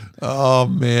good. Oh,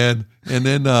 man. And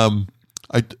then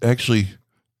I actually,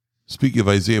 speaking of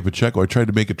Isaiah Pacheco, I tried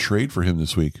to make a trade for him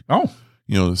this week. Oh.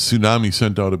 Tsunami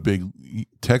sent out a big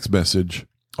text message.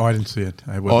 Oh, I didn't see it.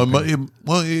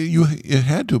 It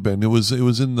had to have been. It was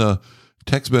in the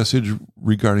text message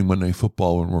regarding Monday Night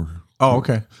Football.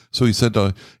 Okay. So he said,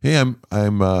 "Hey, I'm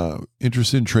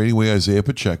interested in trading away Isaiah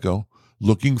Pacheco,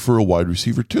 looking for a wide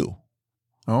receiver too."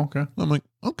 Oh, okay. I'm like,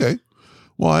 okay.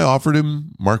 Well, I offered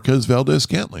him Marquez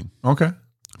Valdez-Scantling. Okay.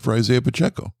 For Isaiah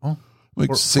Pacheco. Oh,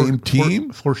 same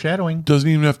team. Foreshadowing. Doesn't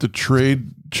even have to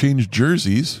change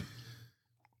jerseys.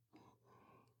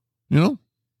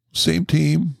 Same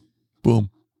team. Boom.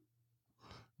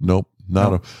 Nope.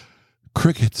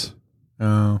 Crickets.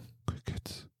 Oh.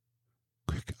 Crickets.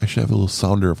 I should have a little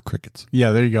sounder of crickets.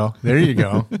 Yeah, there you go. There you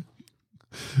go.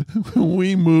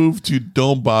 We move to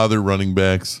don't bother running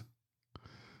backs.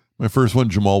 My first one,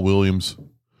 Jamal Williams.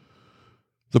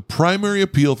 The primary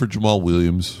appeal for Jamal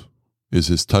Williams is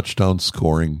his touchdown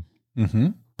scoring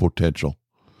potential.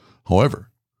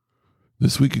 However,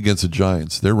 this week against the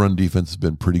Giants, their run defense has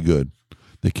been pretty good.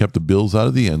 They kept the Bills out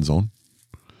of the end zone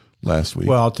last week.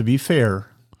 Well, to be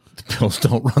fair, the Bills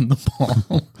don't run the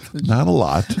ball. Not a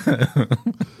lot.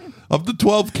 Of the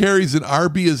 12 carries an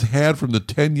RB has had from the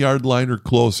 10-yard line or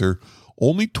closer,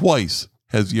 only twice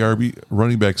has the RB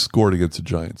running back scored against the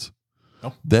Giants.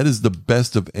 Oh. That is the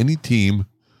best of any team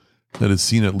that has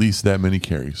seen at least that many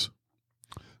carries.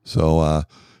 So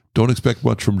don't expect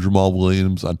much from Jamal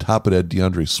Williams. On top of that,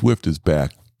 DeAndre Swift is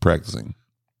back practicing.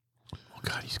 Oh,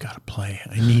 God, he's got to play.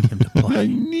 I need him to play. I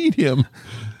need him.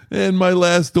 And my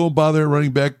last don't bother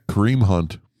running back, Kareem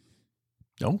Hunt.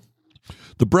 No.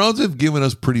 The Browns have given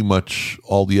us pretty much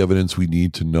all the evidence we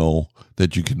need to know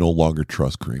that you can no longer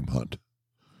trust Kareem Hunt,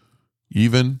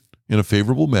 even in a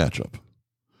favorable matchup.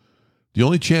 The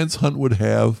only chance Hunt would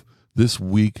have this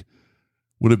week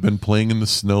would have been playing in the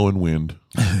snow and wind.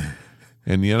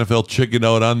 And the NFL chickened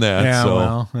out on that.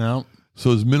 Yeah,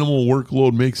 So his minimal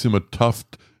workload makes him a tough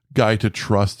guy to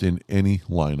trust in any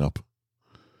lineup.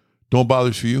 Don't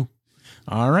bother for you?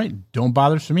 All right. Don't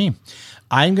bother for me.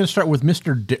 I'm going to start with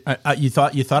Mr.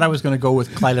 You thought I was going to go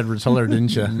with Clyde Edwards-Helaire,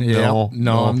 didn't you? No,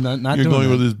 I'm not You're doing going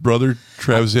that. with his brother,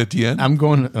 Travis Etienne? I'm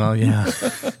going, oh, yeah.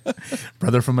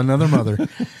 Brother from another mother.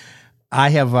 I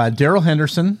have Darrell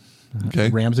Henderson, Okay.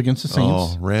 Rams against the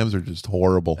Saints. Oh, Rams are just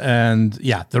horrible. And,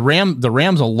 yeah, the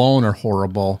Rams alone are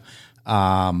horrible.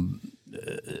 I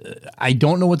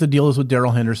don't know what the deal is with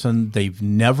Darrell Henderson. They've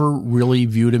never really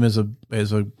viewed him as a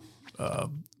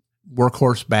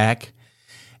workhorse back,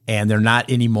 and they're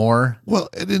not anymore. Well,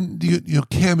 and then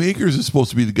Cam Akers is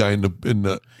supposed to be the guy in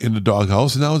the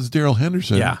doghouse, and now it's Darrell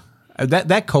Henderson. Yeah,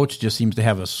 that coach just seems to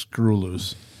have a screw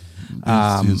loose.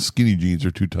 His skinny jeans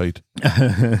are too tight.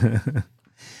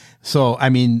 So, I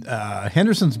mean,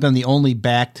 Henderson's been the only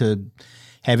back to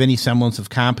have any semblance of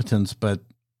competence, but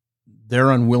they're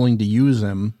unwilling to use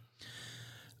him.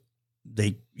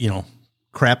 They,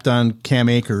 crapped on Cam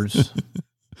Akers.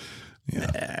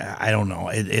 Yeah. I don't know.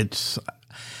 It's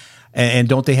and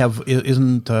don't they have?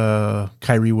 Isn't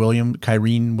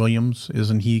Kyrene Williams?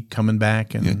 Isn't he coming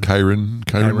back? And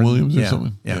Kyron Williams or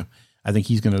something. Yeah, I think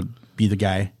he's going to be the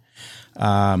guy.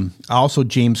 Also,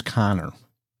 James Conner.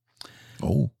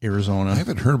 Oh, Arizona. I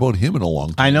haven't heard about him in a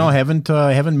long time. I know. I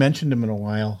haven't mentioned him in a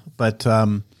while, but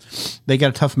they got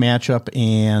a tough matchup,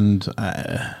 and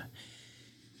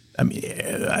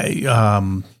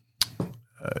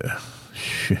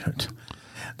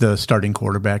the starting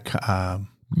quarterback, Matthew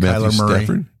Kyler Murray.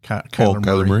 Stafford?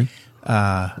 Kyler Murray.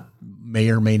 May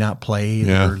or may not play.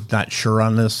 Yeah. They're not sure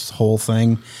on this whole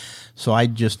thing, so I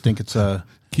just think it's a.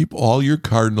 Keep all your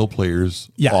Cardinal players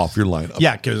off your lineup.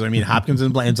 Yeah, because Hopkins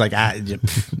and Bland's like,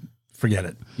 forget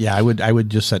it. Yeah, I would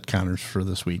just set counters for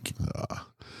this week.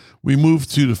 We move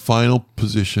to the final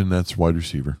position. That's wide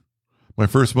receiver. My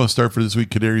first must start for this week,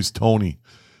 Kadarius Toney.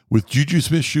 With Juju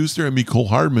Smith-Schuster and Mecole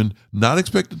Hardman not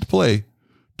expected to play,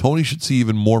 Toney should see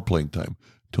even more playing time.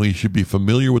 Toney should be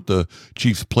familiar with the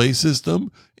Chiefs' play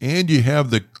system, and you have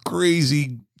the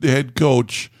crazy head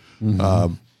coach,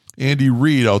 Andy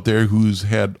Reid, out there, who's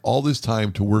had all this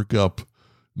time to work up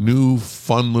new,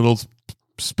 fun little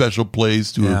special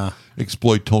plays to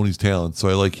exploit Toney's talent. So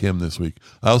I like him this week.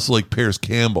 I also like Paris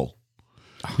Campbell.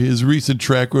 His recent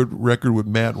track record with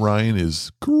Matt Ryan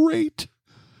is great.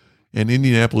 And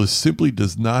Indianapolis simply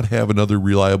does not have another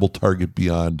reliable target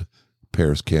beyond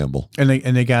Paris Campbell. And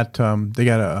they got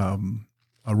a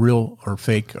real or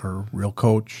fake or real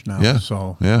coach now. Yeah.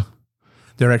 So Yeah.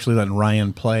 they're actually letting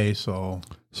Ryan play. So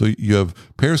you have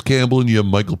Paris Campbell and you have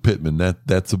Michael Pittman.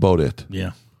 That's about it.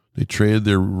 yeah. They traded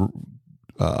their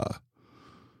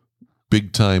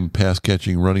big-time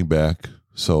pass-catching running back,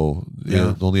 so they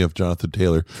only have Jonathan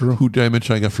Taylor. True. Who did I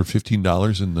mention I got for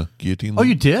 $15 in the guillotine? Oh,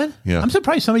 you did? Yeah. I'm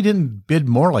surprised somebody didn't bid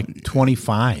more, like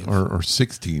 25. Or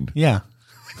 16. Yeah.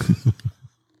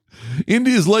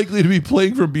 Indy is likely to be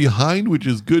playing from behind, which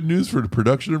is good news for the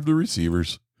production of the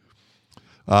receivers.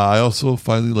 I also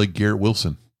finally like Garrett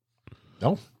Wilson.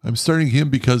 Oh. I'm starting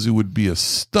him because it would be a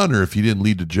stunner if he didn't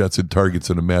lead the Jets in targets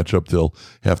in a matchup they'll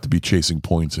have to be chasing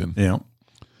points in. Yeah.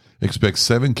 Expect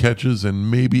 7 catches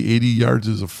and maybe 80 yards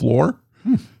as a floor,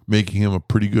 making him a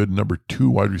pretty good number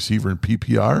 2 wide receiver in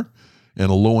PPR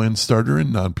and a low-end starter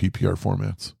in non-PPR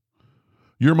formats.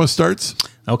 Your must-starts?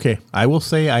 Okay. I will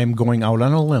say I am going out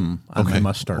on a limb on my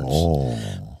must-starts.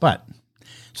 Oh. But,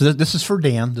 so this is for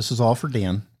Dan. This is all for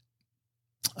Dan.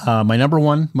 My number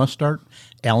 1 must-start,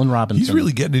 Allen Robinson. He's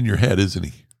really getting in your head, isn't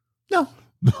he? No.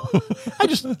 I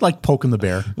just like poking the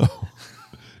bear.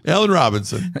 Allen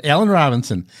Robinson. Allen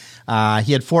Robinson.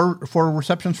 He had four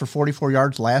receptions for 44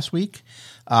 yards last week.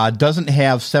 Doesn't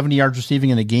have 70 yards receiving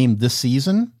in a game this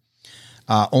season.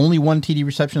 Only 1 TD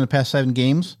reception in the past 7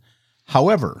 games.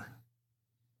 However,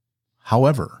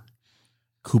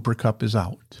 Cooper Kupp is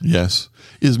out. Yes.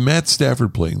 Is Matt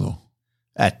Stafford playing, though?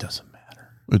 That doesn't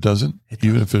matter. It doesn't?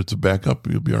 Even if it's a backup,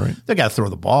 you'll be all right? They got to throw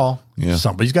the ball. Yeah.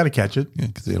 Somebody's got to catch it. Yeah,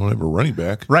 because they don't have a running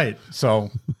back. Right. So,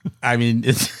 I mean,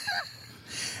 it's...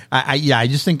 I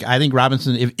think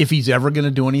Robinson, if he's ever going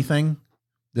to do anything,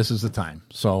 this is the time.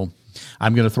 So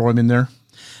I'm going to throw him in there.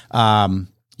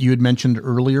 You had mentioned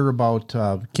earlier about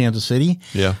Kansas City.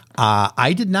 Yeah.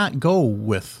 I did not go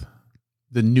with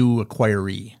the new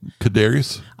acquiree.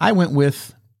 Kadarius, I went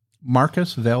with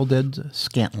Marcus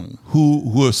Valdes-Scantling.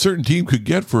 who a certain team could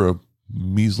get for a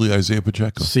measly Isaiah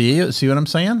Pacheco. See what I'm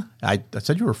saying? I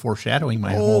said you were foreshadowing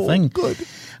my whole thing. Good.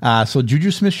 So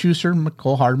Juju Smith-Schuster,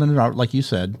 Mecole Hardman are out, like you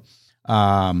said.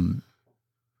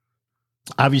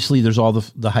 Obviously, there's all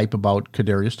the hype about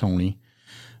Kadarius Toney,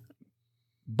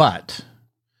 but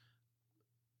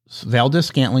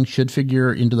Valdes-Scantling should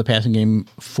figure into the passing game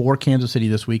for Kansas City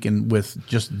this week, and with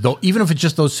even if it's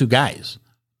just those two guys,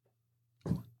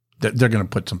 they're going to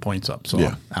put some points up. So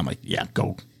yeah. I'm like, yeah,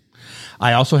 go.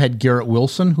 I also had Garrett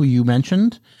Wilson, who you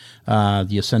mentioned,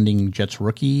 the ascending Jets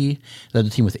rookie, led the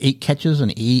team with 8 catches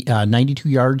and 92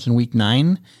 yards in Week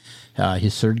 9.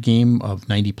 His third game of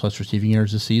 90-plus receiving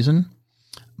yards this season.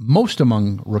 Most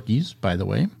among rookies, by the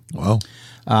way. Wow.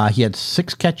 He had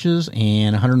 6 catches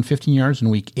and 115 yards in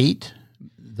Week 8,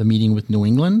 the meeting with New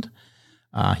England.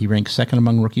 He ranks second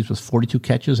among rookies with 42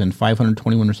 catches and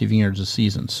 521 receiving yards this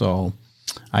season. So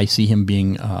I see him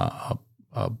being a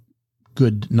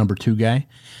good number 2 guy.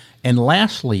 And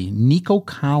lastly, Nico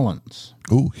Collins.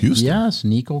 Oh, Houston. Yes,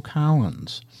 Nico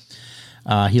Collins.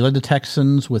 He led the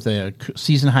Texans with a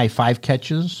season-high 5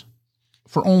 catches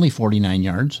for only 49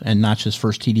 yards and notched his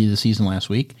first TD of the season last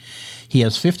week. He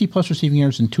has 50-plus receiving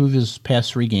yards in 2 of his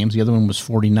past 3 games. The other one was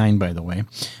 49, by the way.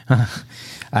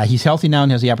 He's healthy now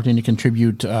and has the opportunity to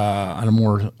contribute on a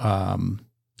more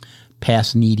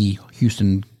pass-needy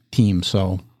Houston team.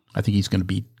 So I think he's going to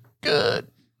be good.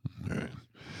 All right.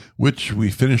 Which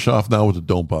we finish off now with the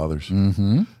don't bothers.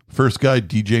 Mm-hmm. First guy,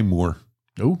 DJ Moore.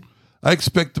 Oh, I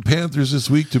expect the Panthers this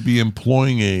week to be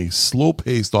employing a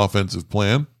slow-paced offensive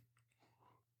plan.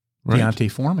 Right?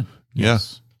 Deontay Foreman.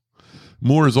 Yes.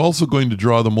 Moore is also going to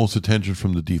draw the most attention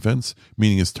from the defense,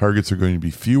 meaning his targets are going to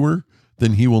be fewer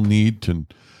than he will need to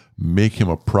make him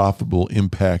a profitable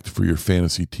impact for your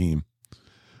fantasy team.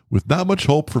 With not much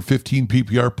hope for 15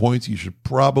 PPR points, you should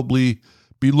probably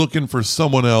be looking for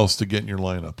someone else to get in your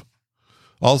lineup.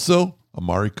 Also,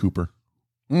 Amari Cooper.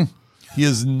 He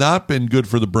has not been good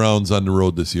for the Browns on the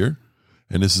road this year,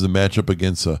 and this is a matchup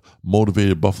against a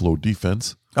motivated Buffalo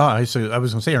defense. Oh, I was going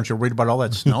to say, aren't you worried about all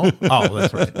that snow? Oh,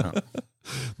 that's right. Oh.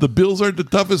 The Bills aren't the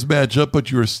toughest matchup, but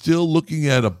you are still looking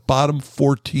at a bottom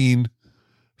 14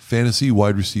 fantasy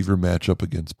wide receiver matchup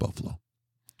against Buffalo.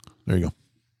 There you go.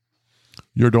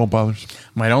 Your don't bothers.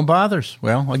 My don't bothers.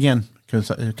 Well, again,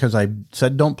 because I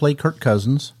said don't play Kirk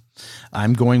Cousins,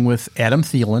 I'm going with Adam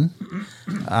Thielen.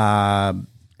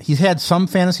 He's had some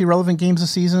fantasy relevant games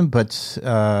this season, but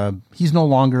he's no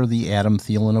longer the Adam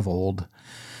Thielen of old.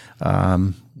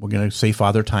 We're going to say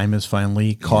Father Time has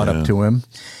finally caught up to him.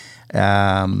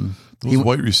 Those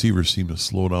wide receivers seem to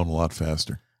slow down a lot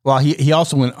faster. Well, he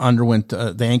also underwent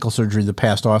the ankle surgery the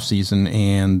past offseason,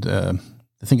 and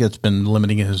I think that's been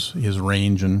limiting his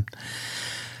range. And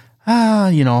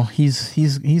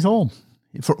he's old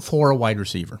for a wide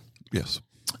receiver. Yes.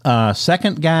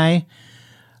 Second guy,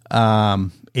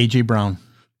 AJ Brown.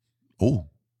 Oh.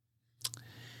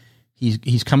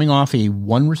 He's coming off a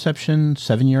 1 reception,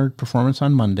 7-yard performance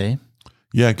on Monday.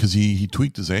 Yeah, because he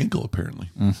tweaked his ankle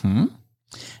apparently. Mm-hmm.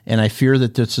 And I fear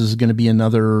that this is going to be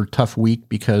another tough week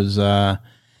because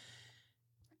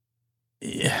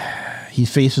he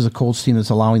faces a Colts team that's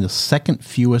allowing the second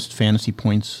fewest fantasy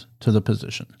points to the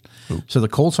position. Ooh. So the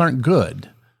Colts aren't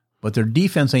good, but their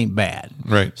defense ain't bad.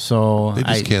 Right. So they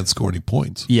just can't score any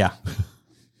points. Yeah,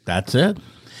 that's it.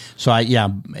 So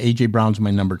AJ Brown's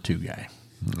my number 2 guy.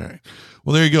 All right.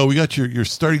 Well, there you go. We got your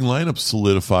starting lineup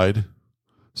solidified.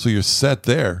 So you're set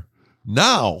there.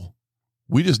 Now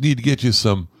we just need to get you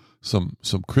some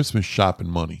Christmas shopping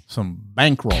money. Some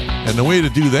bankroll. And the way to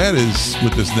do that is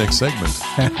with this next segment.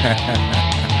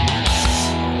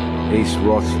 Ace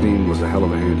Rothstein was a hell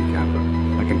of a handicapper.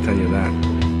 I can tell you that.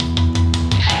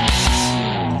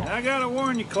 I gotta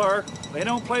warn you, Clark. They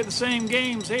don't play the same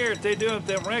games here that they do at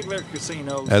them regular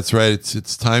casinos. That's right.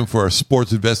 It's time for our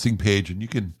sports investing page, and you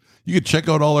can check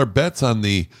out all our bets on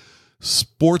the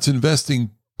sports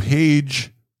investing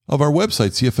page of our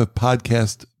website,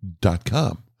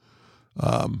 cffpodcast.com.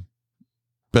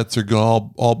 Bets are going to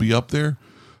all be up there.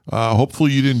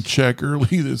 Hopefully you didn't check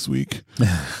early this week.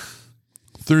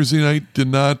 Thursday night did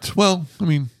not. Well, I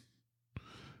mean,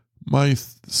 my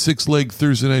 6-leg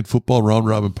Thursday night football round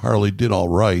robin parlay did all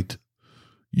right.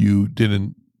 You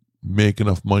didn't make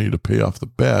enough money to pay off the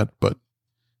bet, but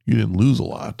you didn't lose a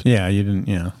lot. Yeah, you didn't.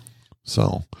 Yeah.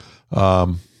 So,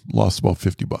 lost about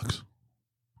 $50.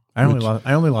 I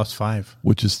only lost 5,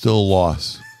 which is still a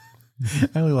loss.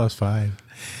 I only lost 5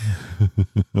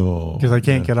 because I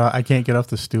can't get off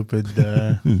the stupid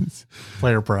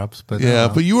player props. But yeah,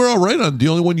 but you were all right on. The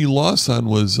only one you lost on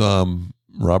was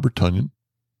Robert Tonyan.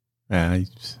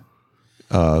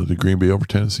 The Green Bay over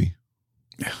Tennessee.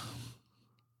 Yeah.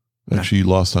 Actually, he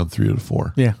lost on 3 out of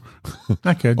 4. Yeah.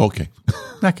 Not good. Okay.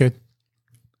 Not good.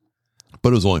 But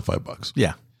it was only $5.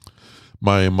 Yeah.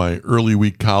 My early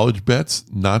week college bets,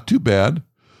 not too bad.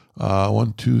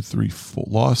 1, 2, 3, 4.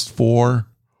 Lost 4,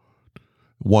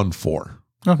 won 4.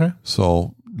 Okay.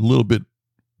 So a little bit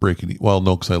breaking. Well,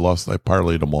 no, because I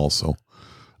parlayed them all, so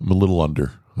I'm a little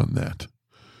under on that.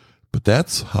 But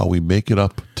that's how we make it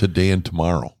up today and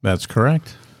tomorrow. That's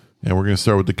correct. And we're going to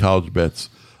start with the college bets.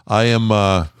 I am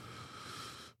a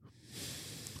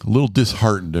little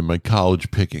disheartened in my college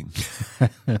picking.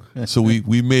 So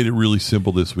we made it really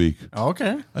simple this week.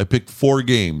 Okay. I picked 4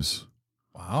 games.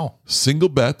 Wow. Single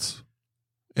bets,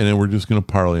 and then we're just going to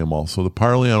parlay them all. So the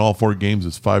parlay on all 4 games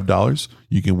is $5.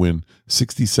 You can win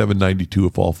 $67.92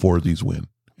 if all 4 of these win.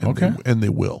 And they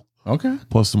will. Okay.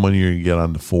 Plus the money you're going to get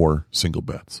on the 4 single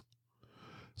bets.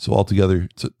 So altogether,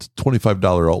 it's a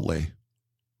 $25 outlay.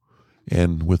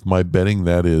 And with my betting,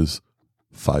 that is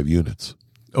 5 units.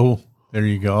 Oh, there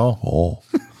you go. Oh.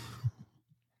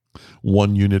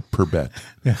 1 unit per bet.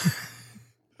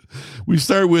 We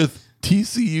start with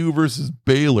TCU versus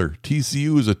Baylor.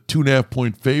 TCU is a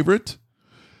 2.5-point favorite.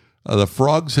 The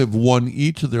Frogs have won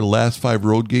each of their last 5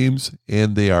 road games,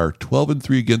 and they are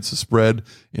 12-3 against the spread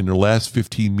in their last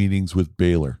 15 meetings with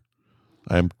Baylor.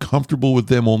 I am comfortable with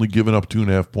them only giving up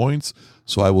 2.5 points,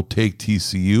 so I will take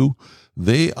TCU.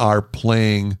 They are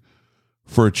playing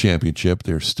for a championship.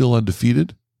 They're still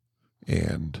undefeated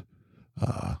and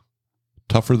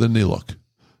tougher than they look.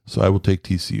 So I will take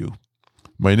TCU.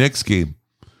 My next game,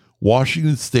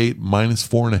 Washington State minus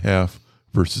 4.5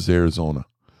 versus Arizona.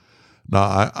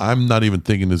 Now, I'm not even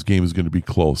thinking this game is going to be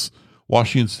close.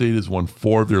 Washington State has won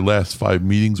 4 of their last 5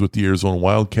 meetings with the Arizona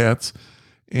Wildcats,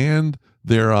 and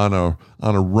they're on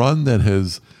a run that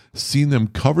has seen them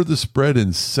cover the spread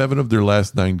in 7 of their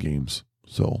last 9 games.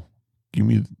 So give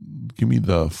me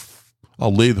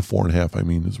I'll lay the 4.5, I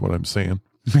mean, is what I'm saying.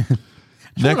 That's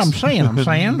what I'm saying.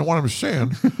 What I'm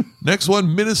saying. Next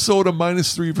one, Minnesota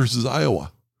minus 3 versus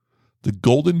Iowa. The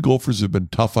Golden Gophers have been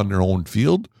tough on their own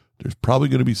field. There's probably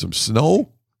going to be some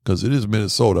snow because it is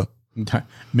Minnesota.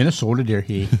 Minnesota, dear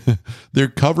he. They're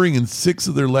covering in 6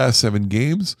 of their last 7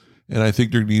 games, and I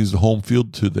think they're going to use the home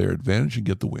field to their advantage and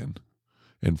get the win.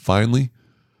 And finally,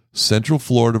 Central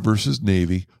Florida versus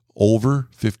Navy, over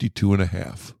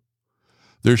 52.5.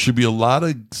 There should be a lot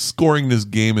of scoring this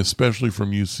game, especially from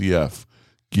UCF.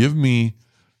 Give me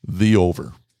the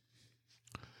over.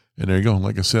 And there you go.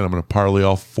 Like I said, I'm going to parlay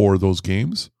all 4 of those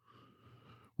games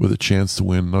with a chance to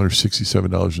win another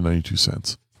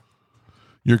 $67.92.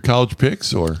 Your college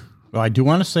picks, or? Well, I do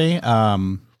want to say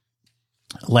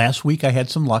last week I had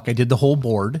some luck. I did the whole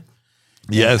board.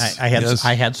 Yes. I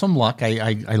had some luck.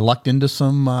 I lucked into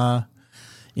some money.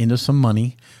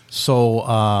 So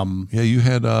yeah, you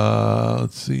had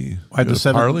let's see. I had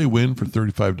the parlay win for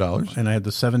 $35. And I had the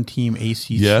 7-team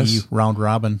ACC round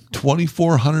robin.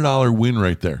 $2,400 win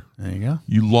right there. There you go.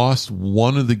 You lost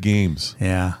one of the games.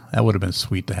 Yeah, that would have been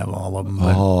sweet to have all of them.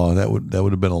 But that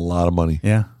would have been a lot of money.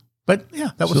 Yeah. But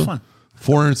yeah, that was fun.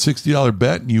 $460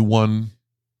 bet, and you won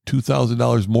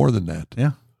 $2,000 more than that.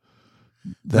 Yeah.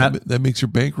 That makes your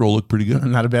bankroll look pretty good.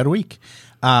 Not a bad week.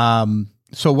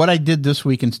 So what I did this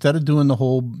week, instead of doing the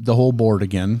whole board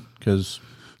again, because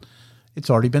it's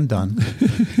already been done.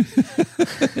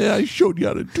 Yeah, I showed you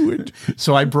how to do it.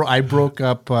 So I broke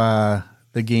up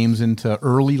the games into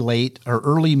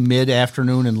early,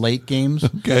 mid-afternoon, and late games.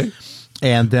 Okay.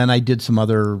 And then I did some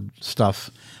other stuff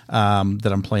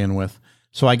that I'm playing with.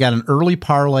 So I got an early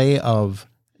parlay of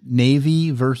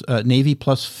Navy plus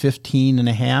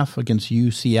 15.5 against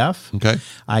UCF. Okay.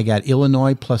 I got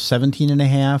Illinois plus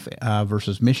 17.5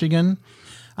 versus Michigan.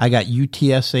 I got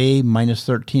UTSA minus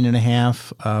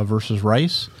 13.5 versus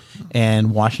Rice,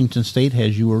 and Washington State,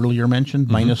 as you earlier mentioned,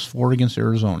 minus 4 against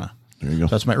Arizona. There you go.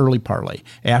 So that's my early parlay.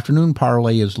 Afternoon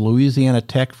parlay is Louisiana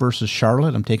Tech versus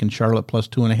Charlotte. I'm taking Charlotte plus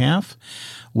 2.5.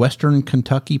 Western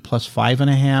Kentucky plus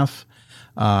 5.5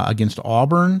 against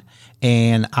Auburn,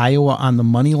 and Iowa on the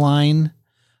money line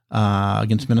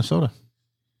against Minnesota.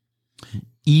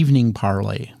 Evening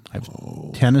parlay. I have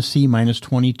Tennessee minus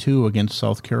 22 against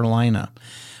South Carolina.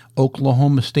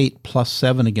 Oklahoma State plus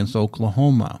 7 against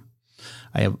Oklahoma.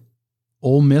 I have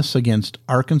Ole Miss against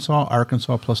Arkansas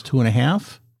plus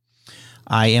 2.5.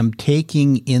 I am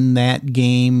taking in that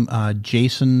game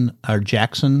Jackson. I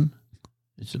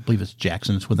believe it's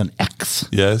Jackson. It's with an X.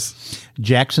 Yes.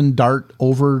 Jackson Dart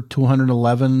over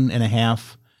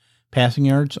 211.5 passing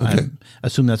yards. Okay. I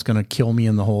assume that's going to kill me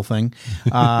in the whole thing.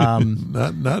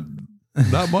 Not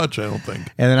Not much, I don't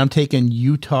think. And then I'm taking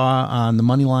Utah on the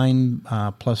money line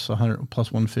plus 100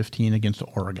 plus 115 against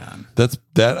Oregon.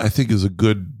 That I think is a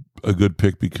good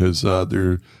pick because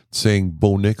they're saying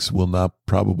Bo Nix will not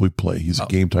probably play. He's a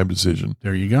game time decision.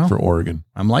 There you go for Oregon.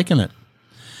 I'm liking it.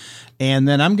 And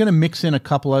then I'm going to mix in a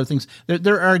couple other things.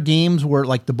 There are games where,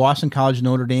 like the Boston College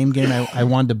Notre Dame game, I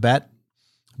wanted to bet,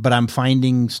 but I'm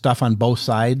finding stuff on both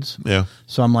sides. Yeah.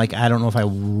 So I'm like, I don't know if I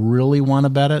really want to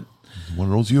bet it. One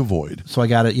of those you avoid. So I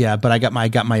got it. Yeah, but I got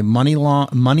my money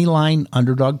line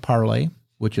underdog parlay,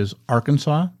 which is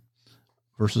Arkansas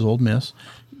versus Ole Miss,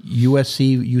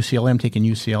 USC UCLA. I'm taking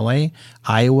UCLA.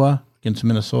 Iowa against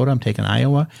Minnesota. I'm taking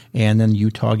Iowa, and then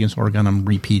Utah against Oregon. I'm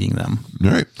repeating them.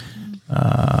 All right.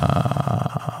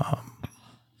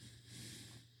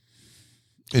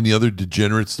 Any other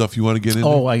degenerate stuff you want to get into?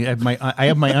 Oh,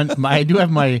 I do have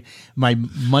my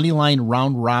money line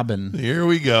round robin. Here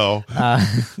we go.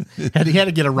 Had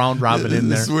to get a round robin in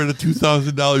there. This is where the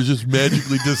 $2,000 just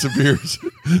magically disappears.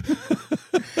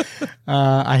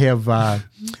 I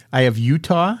have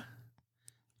Utah,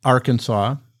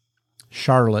 Arkansas,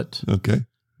 Charlotte, Okay.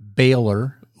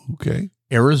 Baylor, Okay.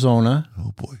 Arizona,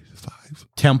 Oh boy. 5,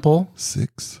 Temple,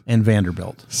 6, and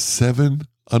Vanderbilt 7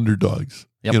 underdogs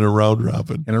in a round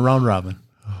robin. in a round robin.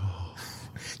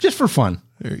 Just for fun.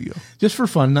 There you go. Just for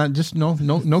fun, not just no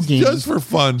games. Just for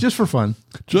fun. Just for fun.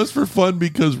 Just for fun,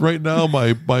 because right now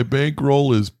my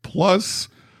bankroll is plus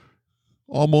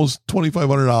almost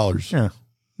 $2,500. Yeah.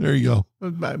 There you go.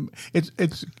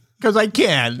 It's because I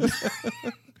can.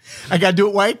 I got to do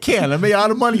it while I can. I may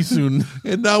out of money soon.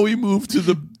 And now we move to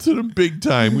the big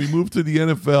time. We move to the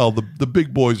NFL. The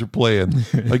big boys are playing.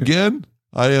 Again,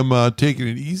 I am taking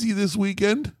it easy this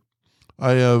weekend.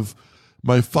 I have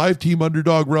my 5-team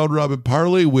underdog round robin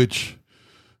parlay, which,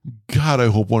 God, I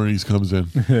hope one of these comes in.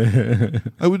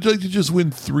 I would like to just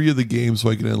win 3 of the games so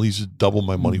I can at least just double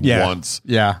my money once.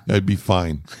 Yeah. I'd be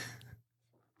fine.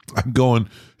 I'm going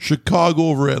Chicago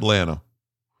over Atlanta,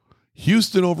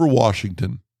 Houston over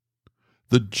Washington,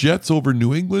 the Jets over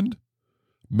New England,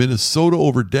 Minnesota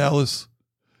over Dallas,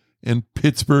 and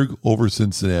Pittsburgh over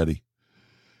Cincinnati.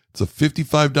 It's a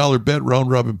 $55 bet, round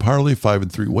robin parlay, 5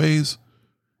 and 3 ways.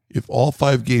 If all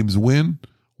 5 games win,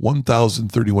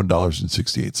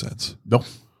 $1,031.68. No.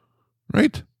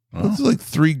 Right? Oh. That's like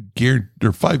 5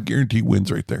 guaranteed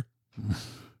wins right there.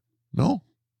 No?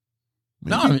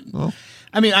 Maybe? No.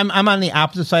 I mean, I'm on the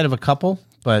opposite side of a couple,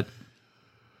 but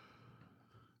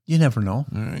you never know.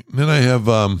 All right. Then I have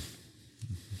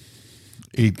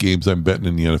 8 games I'm betting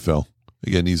in the NFL.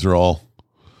 Again, these are all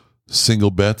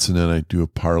single bets, and then I do a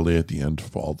parlay at the end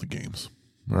for all the games.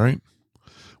 All right.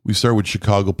 We start with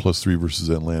Chicago +3 versus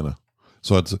Atlanta.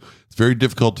 So it's very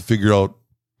difficult to figure out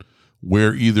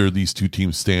where either of these two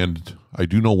teams stand. I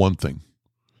do know one thing.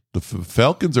 The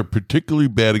Falcons are particularly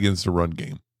bad against the run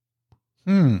game.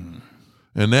 And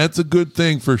that's a good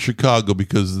thing for Chicago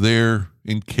because they're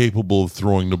incapable of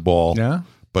throwing the ball. Yeah.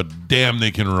 But damn,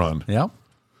 they can run. Yeah.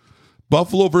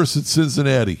 Buffalo versus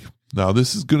Cincinnati. Now,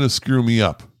 this is going to screw me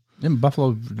up. In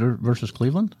Buffalo versus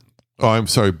Cleveland? Oh, I'm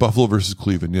sorry. Buffalo versus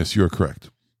Cleveland. Yes, you're correct.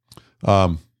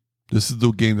 This is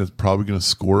the game that's probably going to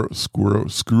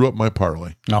screw up my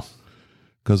parlay. No.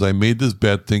 Because I made this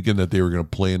bet thinking that they were going to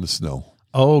play in the snow.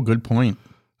 Oh, good point.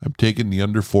 I'm taking the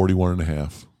under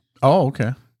 41.5. Oh,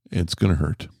 okay. It's going to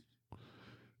hurt.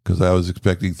 Because I was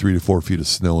expecting 3 to 4 feet of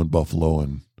snow in Buffalo,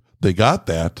 and they got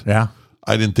that. Yeah.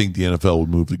 I didn't think the NFL would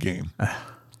move the game.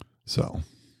 So,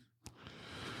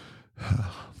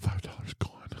 $5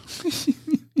 gone.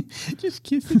 Just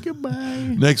kissing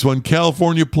goodbye. Next one,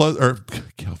 Carolina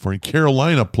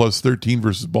 +13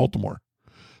 versus Baltimore.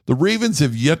 The Ravens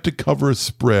have yet to cover a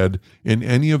spread in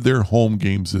any of their home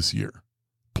games this year.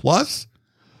 Plus,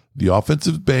 the offense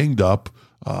is banged up.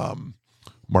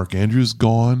 Mark Andrews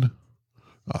gone.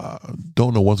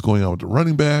 Don't know what's going on with the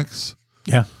running backs.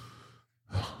 Yeah.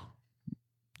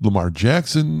 Lamar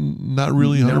Jackson, not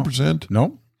really 100%.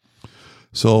 No.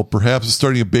 So perhaps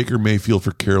starting a Baker Mayfield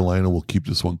for Carolina will keep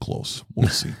this one close. We'll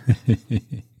see.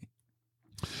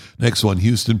 Next one,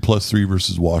 Houston +3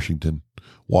 versus Washington.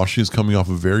 Washington's coming off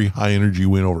a very high energy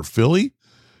win over Philly,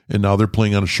 and now they're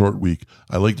playing on a short week.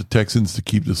 I like the Texans to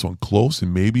keep this one close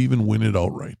and maybe even win it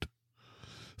outright.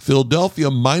 Philadelphia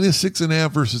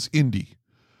 -6.5 versus Indy.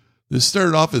 This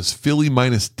started off as Philly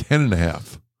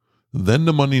 -10.5. Then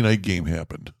the Monday night game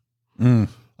happened.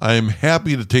 I am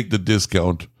happy to take the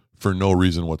discount for no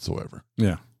reason whatsoever.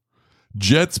 Yeah.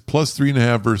 Jets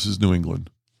 +3.5 versus New England.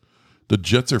 The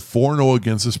Jets are 4-0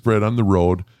 against the spread on the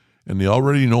road, and they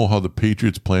already know how the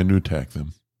Patriots plan to attack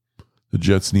them. The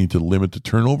Jets need to limit the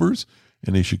turnovers,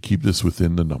 and they should keep this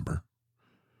within the number.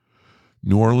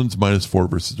 New Orleans -4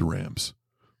 versus the Rams.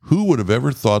 Who would have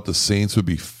ever thought the Saints would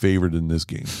be favored in this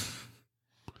game?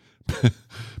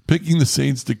 Picking the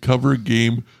Saints to cover a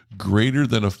game greater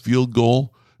than a field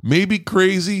goal may be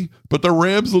crazy, but the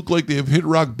Rams look like they have hit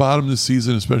rock bottom this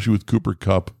season, especially with Cooper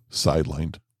Kupp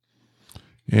sidelined.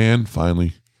 And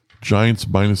finally, Giants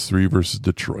 -3 versus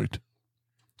Detroit.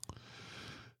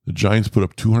 The Giants put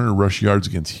up 200 rush yards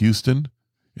against Houston,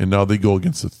 and now they go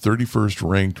against the 31st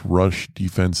ranked rush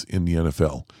defense in the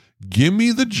NFL. Give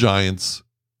me the Giants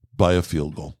by a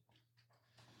field goal.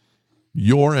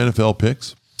 Your NFL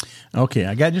picks? Okay,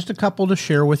 I got just a couple to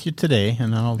share with you today,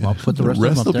 and I'll put the rest of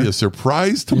them up will there. be a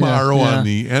surprise tomorrow Yeah. on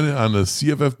the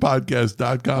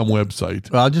CFFpodcast.com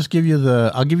website. Well, I'll give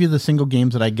you the single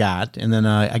games that I got, and then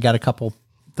I got a couple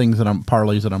things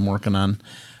parlays that I'm working on.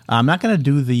 I'm not going to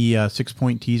do the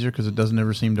 6-point teaser because it doesn't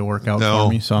ever seem to work out for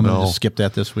me, so I'm going to just skip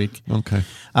that this week. Okay,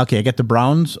 I got the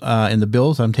Browns and the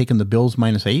Bills. I'm taking the Bills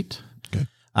 -8. Okay.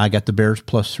 I got the Bears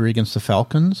 +3 against the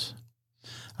Falcons.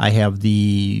 I have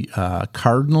the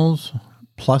Cardinals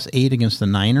 +8 against the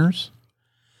Niners.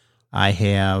 I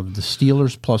have the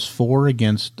Steelers +4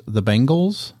 against the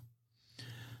Bengals.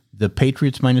 The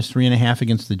Patriots -3.5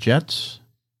 against the Jets.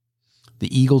 The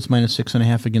Eagles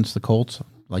 -6.5 against the Colts.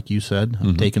 Like you said,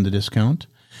 I'm taking the discount.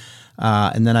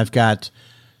 And then I've got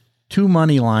two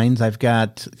money lines. I've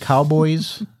got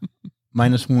Cowboys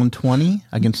 -120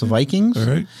 against the Vikings. all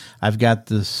right. I've got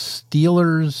the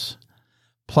Steelers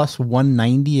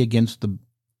 +190 against the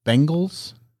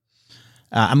Bengals.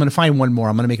 I'm going to find one more.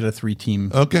 I'm going to make it a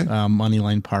 3-team money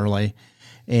line parlay.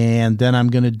 And then I'm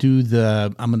going to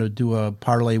do a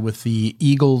parlay with the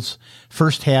Eagles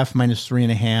first half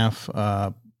 -3.5.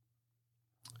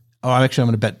 Actually,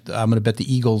 I'm going to bet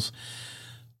the Eagles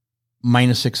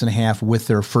 -6.5 with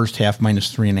their first half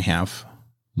 -3.5.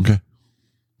 Okay.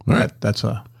 All right. That's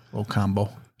a little combo.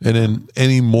 And then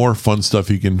any more fun stuff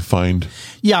you can find.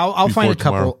 Yeah, I'll find a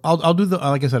couple. tomorrow. I'll do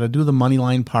like I said, I'll do the money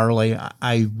line parlay.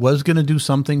 I was going to do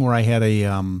something where I had a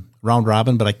round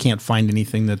robin, but I can't find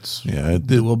anything that's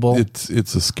doable.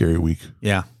 It's a scary week.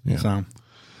 Yeah.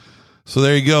 So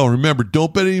there you go. Remember,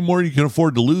 don't bet any more than you can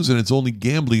afford to lose, and it's only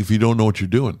gambling if you don't know what you're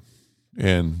doing.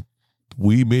 And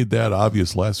we made that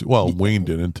obvious last week. Well, Wayne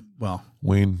didn't. Well,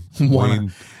 Wayne,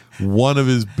 one of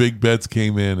his big bets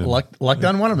came in. And, lucked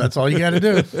on one of them. That's all you got to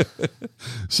do.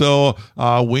 So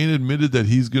Wayne admitted that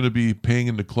he's going to be paying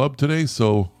in the club today.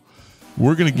 So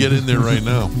we're going to get in there right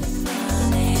now.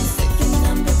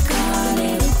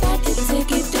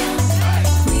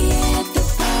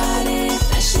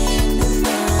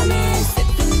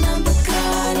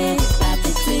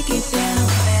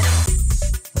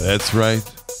 That's right.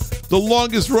 The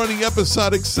longest running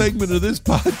episodic segment of this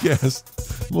podcast.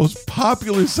 Most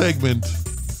popular segment.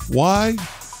 Why?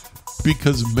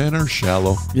 Because men are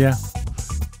shallow. Yeah.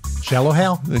 Shallow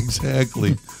Hal.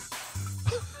 Exactly.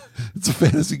 It's a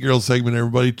Fantasy Girl segment,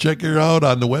 everybody. Check her out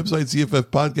on the website,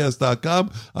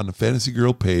 cffpodcast.com, on the Fantasy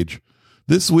Girl page.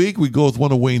 This week, we go with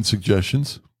one of Wayne's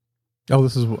suggestions. Oh,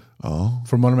 this is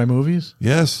from one of my movies?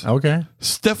 Yes. Okay.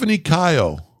 Stephanie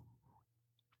Cayo.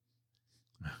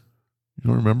 You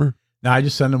don't remember? No, I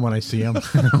just send them when I see them.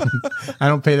 I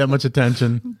don't pay that much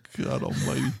attention. God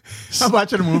almighty. I'm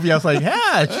watching a movie. I was like,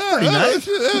 yeah, it's pretty nice.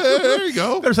 There you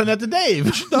go. Better send that to Dave.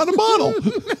 She's not a model.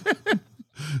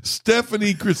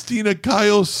 Stephanie Christina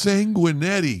Cayo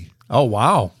Sanguinetti. Oh,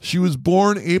 wow. She was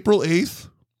born April 8th.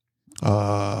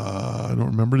 I don't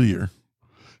remember the year.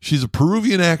 She's a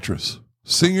Peruvian actress,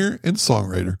 singer, and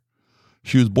songwriter.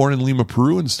 She was born in Lima,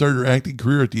 Peru, and started her acting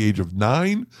career at the age of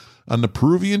 9 on the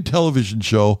Peruvian television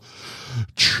show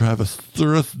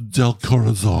Travesuras del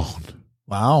Corazon.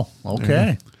 Wow.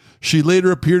 Okay. She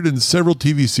later appeared in several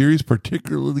TV series,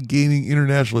 particularly gaining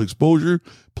international exposure,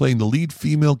 playing the lead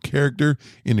female character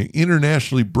in the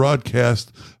internationally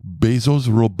broadcast Besos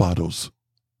Robados.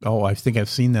 Oh, I think I've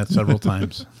seen that several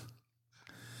times.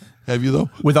 Have you, though?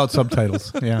 Without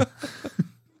subtitles, yeah.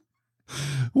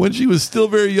 When she was still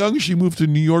very young, she moved to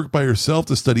New York by herself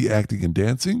to study acting and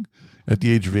dancing. At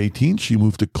the age of 18, she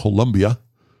moved to Colombia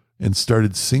and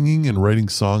started singing and writing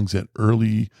songs at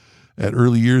early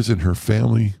years in her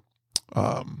family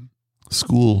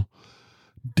school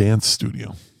dance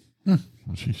studio. Oh,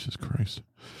 Jesus Christ.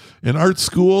 An art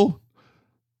school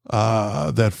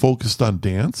that focused on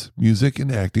dance, music,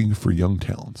 and acting for young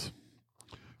talents.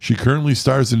 She currently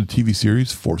stars in the TV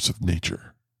series Force of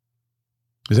Nature.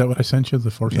 Is that what I sent you,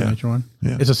 the Force of Nature one?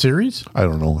 Yeah. It's a series? I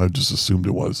don't know. I just assumed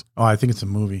it was. Oh, I think it's a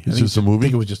movie. It's just a movie? I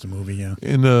think it was just a movie, yeah.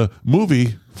 In the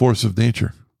movie Force of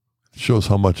Nature, shows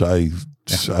how much I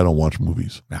don't watch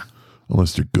movies. Yeah.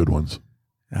 Unless they're good ones.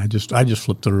 I just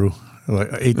flipped through.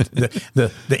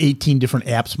 The 18 different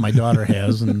apps my daughter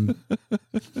has, and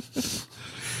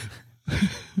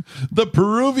The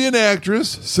Peruvian actress,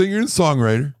 singer, and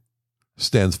songwriter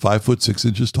stands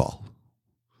 5'6" tall.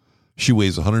 She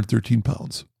weighs 113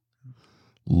 pounds,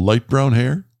 light brown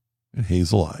hair, and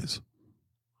hazel eyes.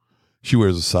 She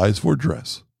wears a size 4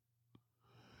 dress,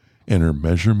 and her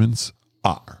measurements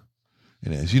are,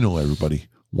 and as you know, everybody,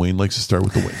 Wayne likes to start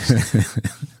with the waist.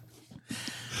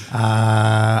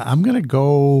 I'm gonna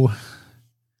go.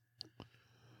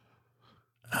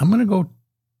 I'm gonna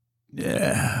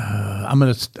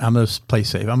play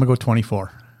safe. I'm gonna go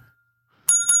 24.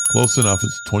 Close enough.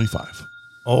 It's 25.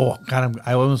 Oh God,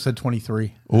 I almost said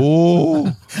 23.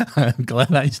 Oh, I'm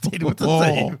glad I stayed with the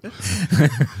same.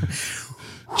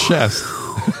 Chest.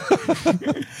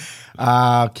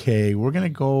 Okay, we're gonna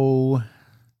go.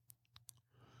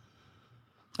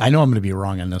 I know I'm going to be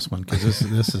wrong on this one because this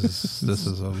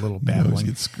is a little bad one.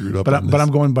 Get screwed up. But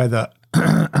I'm going by the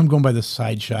I'm going by the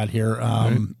side shot here.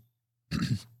 I'm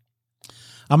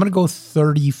going to go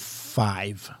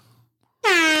 35.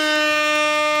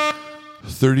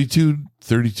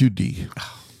 32D.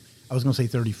 I was going to say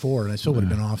 34, and I still would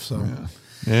have been off. So,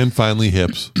 and finally,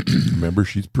 hips. Remember,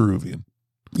 she's Peruvian.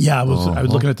 Yeah, I was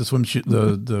looking at the swimsuit,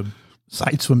 the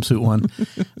side swimsuit one.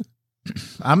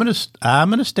 I'm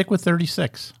gonna stick with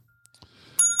 36.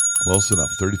 Close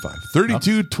enough. 35.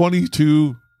 32,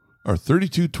 22, or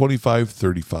 32, 25,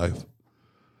 35.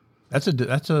 That's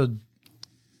a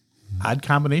odd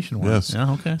combination one. Yes.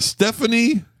 Yeah. Okay.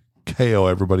 Stephanie KO,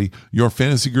 everybody. Your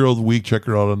fantasy girl of the week. Check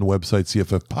her out on the website,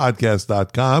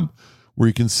 cffpodcast.com, where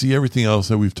you can see everything else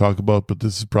that we've talked about, but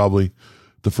this is probably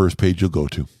the first page you'll go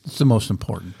to. It's the most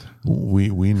important.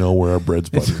 We know where our bread's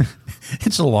buttered.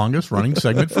 It's the longest running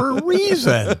segment for a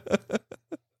reason.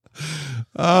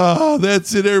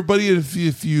 That's it, everybody.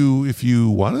 If you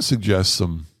want to suggest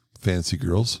some fancy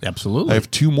girls, absolutely. I have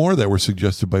 2 more that were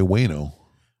suggested by Wayno.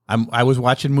 I was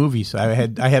watching movies. I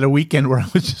had a weekend where I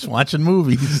was just watching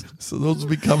movies. So those will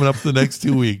be coming up the next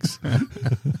 2 weeks.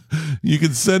 You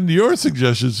can send your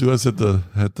suggestions to us at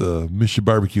the Mission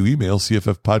Barbecue email,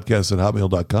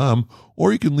 cffpodcast@hotmail.com,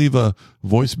 or you can leave a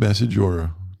voice message or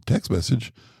a text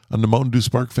message on the Mountain Dew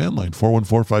Spark fan line,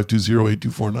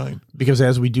 414-520-8249. Because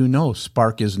as we do know,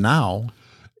 Spark is now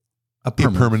a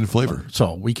permanent flavor.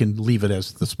 So we can leave it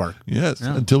as the Spark. Yes,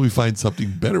 until we find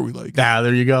something better we like.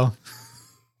 There you go.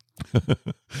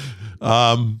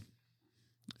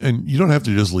 And you don't have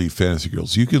to just leave fantasy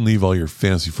girls. You can leave all your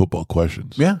fantasy football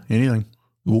questions. Yeah, anything.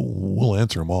 We'll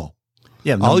answer them all.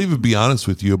 Yeah, I'll even be honest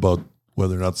with you about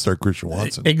whether or not to start Christian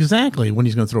Watson. Exactly, when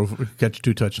he's going to catch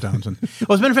 2 touchdowns. And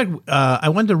as a matter of fact, I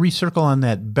wanted to recircle on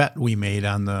that bet we made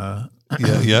on the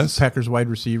Packers wide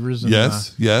receivers. And,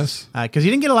 yes. Because he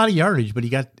didn't get a lot of yardage, but he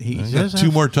got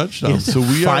 2 more touchdowns. So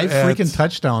we 5 freaking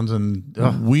touchdowns, and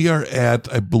we are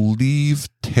at, I believe,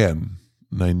 10.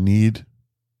 And I need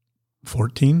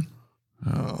 14.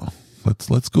 Oh,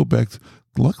 let's go back.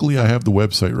 Luckily, I have the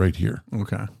website right here.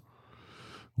 Okay.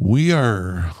 We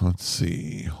are, let's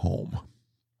see, home.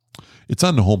 It's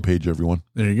on the homepage, everyone.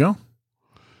 There you go.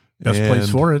 Best place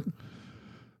for it.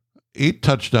 8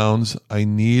 touchdowns. I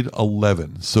need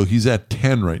 11. So he's at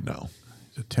 10 right now.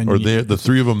 Or the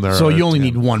 3 of them there. So you only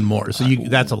need 1 more. So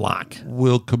that's a lock.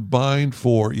 We'll combine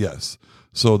for, yes.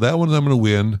 So that one I'm going to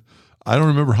win. I don't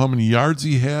remember how many yards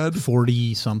he had.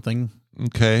 40 something.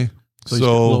 Okay. So he's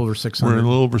a little over 600. We're a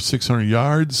little over 600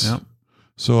 yards. Yep.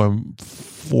 So I'm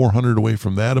 400 away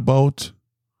from that about.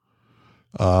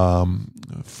 He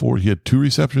had 2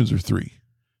 receptions or 3?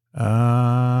 No,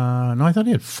 I thought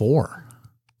he had 4.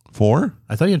 4?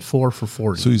 I thought he had 4 for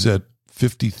 40. So he's at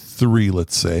 53,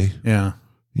 let's say. Yeah.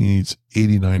 He needs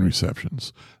 89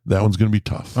 receptions. That one's going to be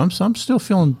tough. I'm still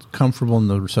feeling comfortable in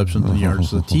the receptions and the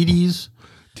yards. The TDs.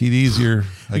 You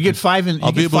get 5 in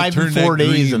 4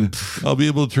 days, and I'll be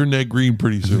able to turn that green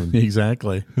pretty soon.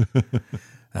 Exactly.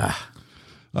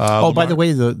 By the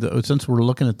way, since we're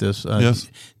looking at this,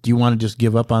 yes. Do you want to just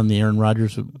give up on the Aaron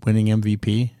Rodgers winning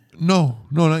MVP? No,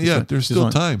 not yet. There's still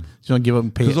time. You want to give up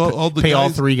and pay all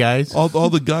 3 guys? All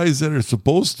the guys that are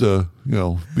supposed to,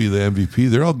 be the MVP,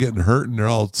 they're all getting hurt and they're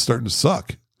all starting to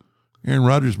suck. Aaron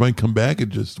Rodgers might come back and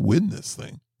just win this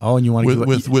thing. Oh, and you want to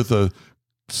with a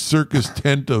circus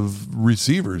tent of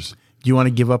receivers. Do you want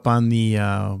to give up on the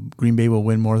Green Bay will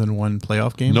win more than 1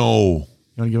 playoff game? No.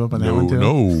 You want to give up on that one too?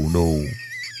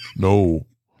 No.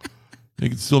 They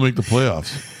can still make the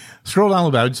playoffs. Scroll down a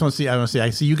little bit. I want to see.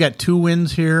 I see you got 2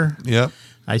 wins here. Yep.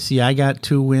 I see I got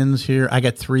 2 wins here. I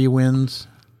got 3 wins.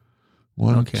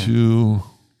 1, 2.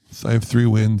 I have 3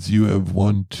 wins. You have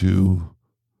 1, 2.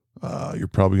 You're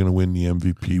probably going to win the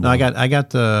MVP. No, I got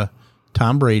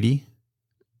Tom Brady.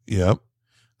 Yep.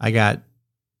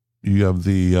 You have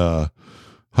the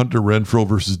Hunter Renfrow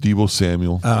versus Deebo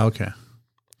Samuel. Oh, okay.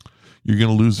 You're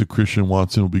going to lose to Christian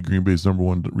Watson, who will be Green Bay's number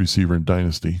 1 receiver in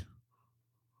Dynasty.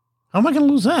 How am I going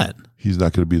to lose that? He's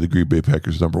not going to be the Green Bay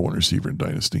Packers' number 1 receiver in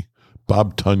Dynasty.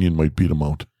 Bob Tunyon might beat him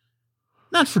out.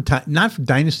 Not for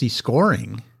Dynasty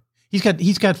scoring. He's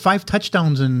got 5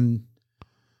 touchdowns in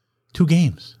 2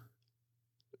 games.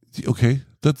 Okay,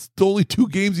 that's the only 2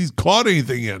 games he's caught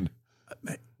anything in.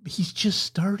 He's just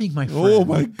starting, my friend. Oh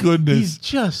my goodness, he's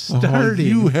just starting.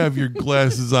 You have your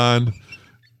glasses on.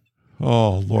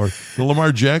 Oh Lord, the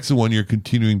Lamar Jackson one, you're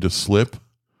continuing to slip.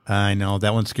 I know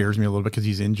that one scares me a little bit because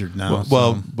he's injured now.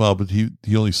 Well, but he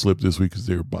only slipped this week because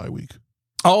they were bye week.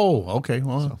 Oh, okay.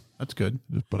 Well, that's good.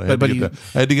 But I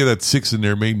had to get that 6 in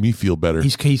there. Made me feel better.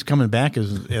 He's coming back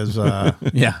as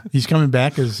he's coming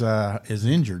back as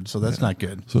injured, so that's not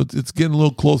good. So it's getting a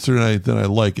little closer than I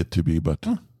like it to be. But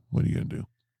what are you gonna do?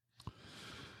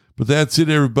 But that's it,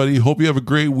 everybody. Hope you have a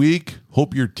great week.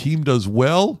 Hope your team does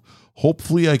well.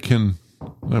 Hopefully, I'm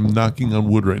knocking on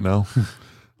wood right now.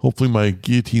 Hopefully, my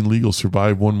guillotine league will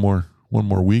survive one more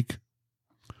week.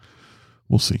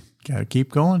 We'll see. Gotta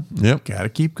keep going. Yep. Gotta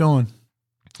keep going.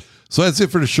 So that's it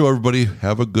for the show, everybody.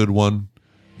 Have a good one.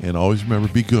 And always remember,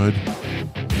 be good.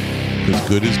 Because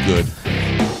good is good.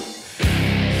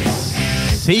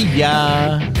 See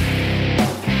ya.